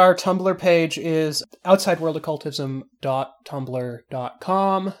 And our Tumblr page is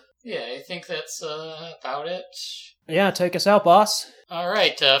outsideworldoccultism.tumblr.com. Yeah, I think that's about it. Yeah, take us out, boss. All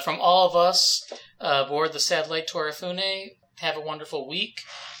right, from all of us aboard the satellite Torifune, have a wonderful week.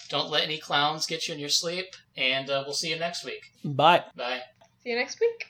 Don't let any clowns get you in your sleep, and we'll see you next week. Bye. Bye. See you next week.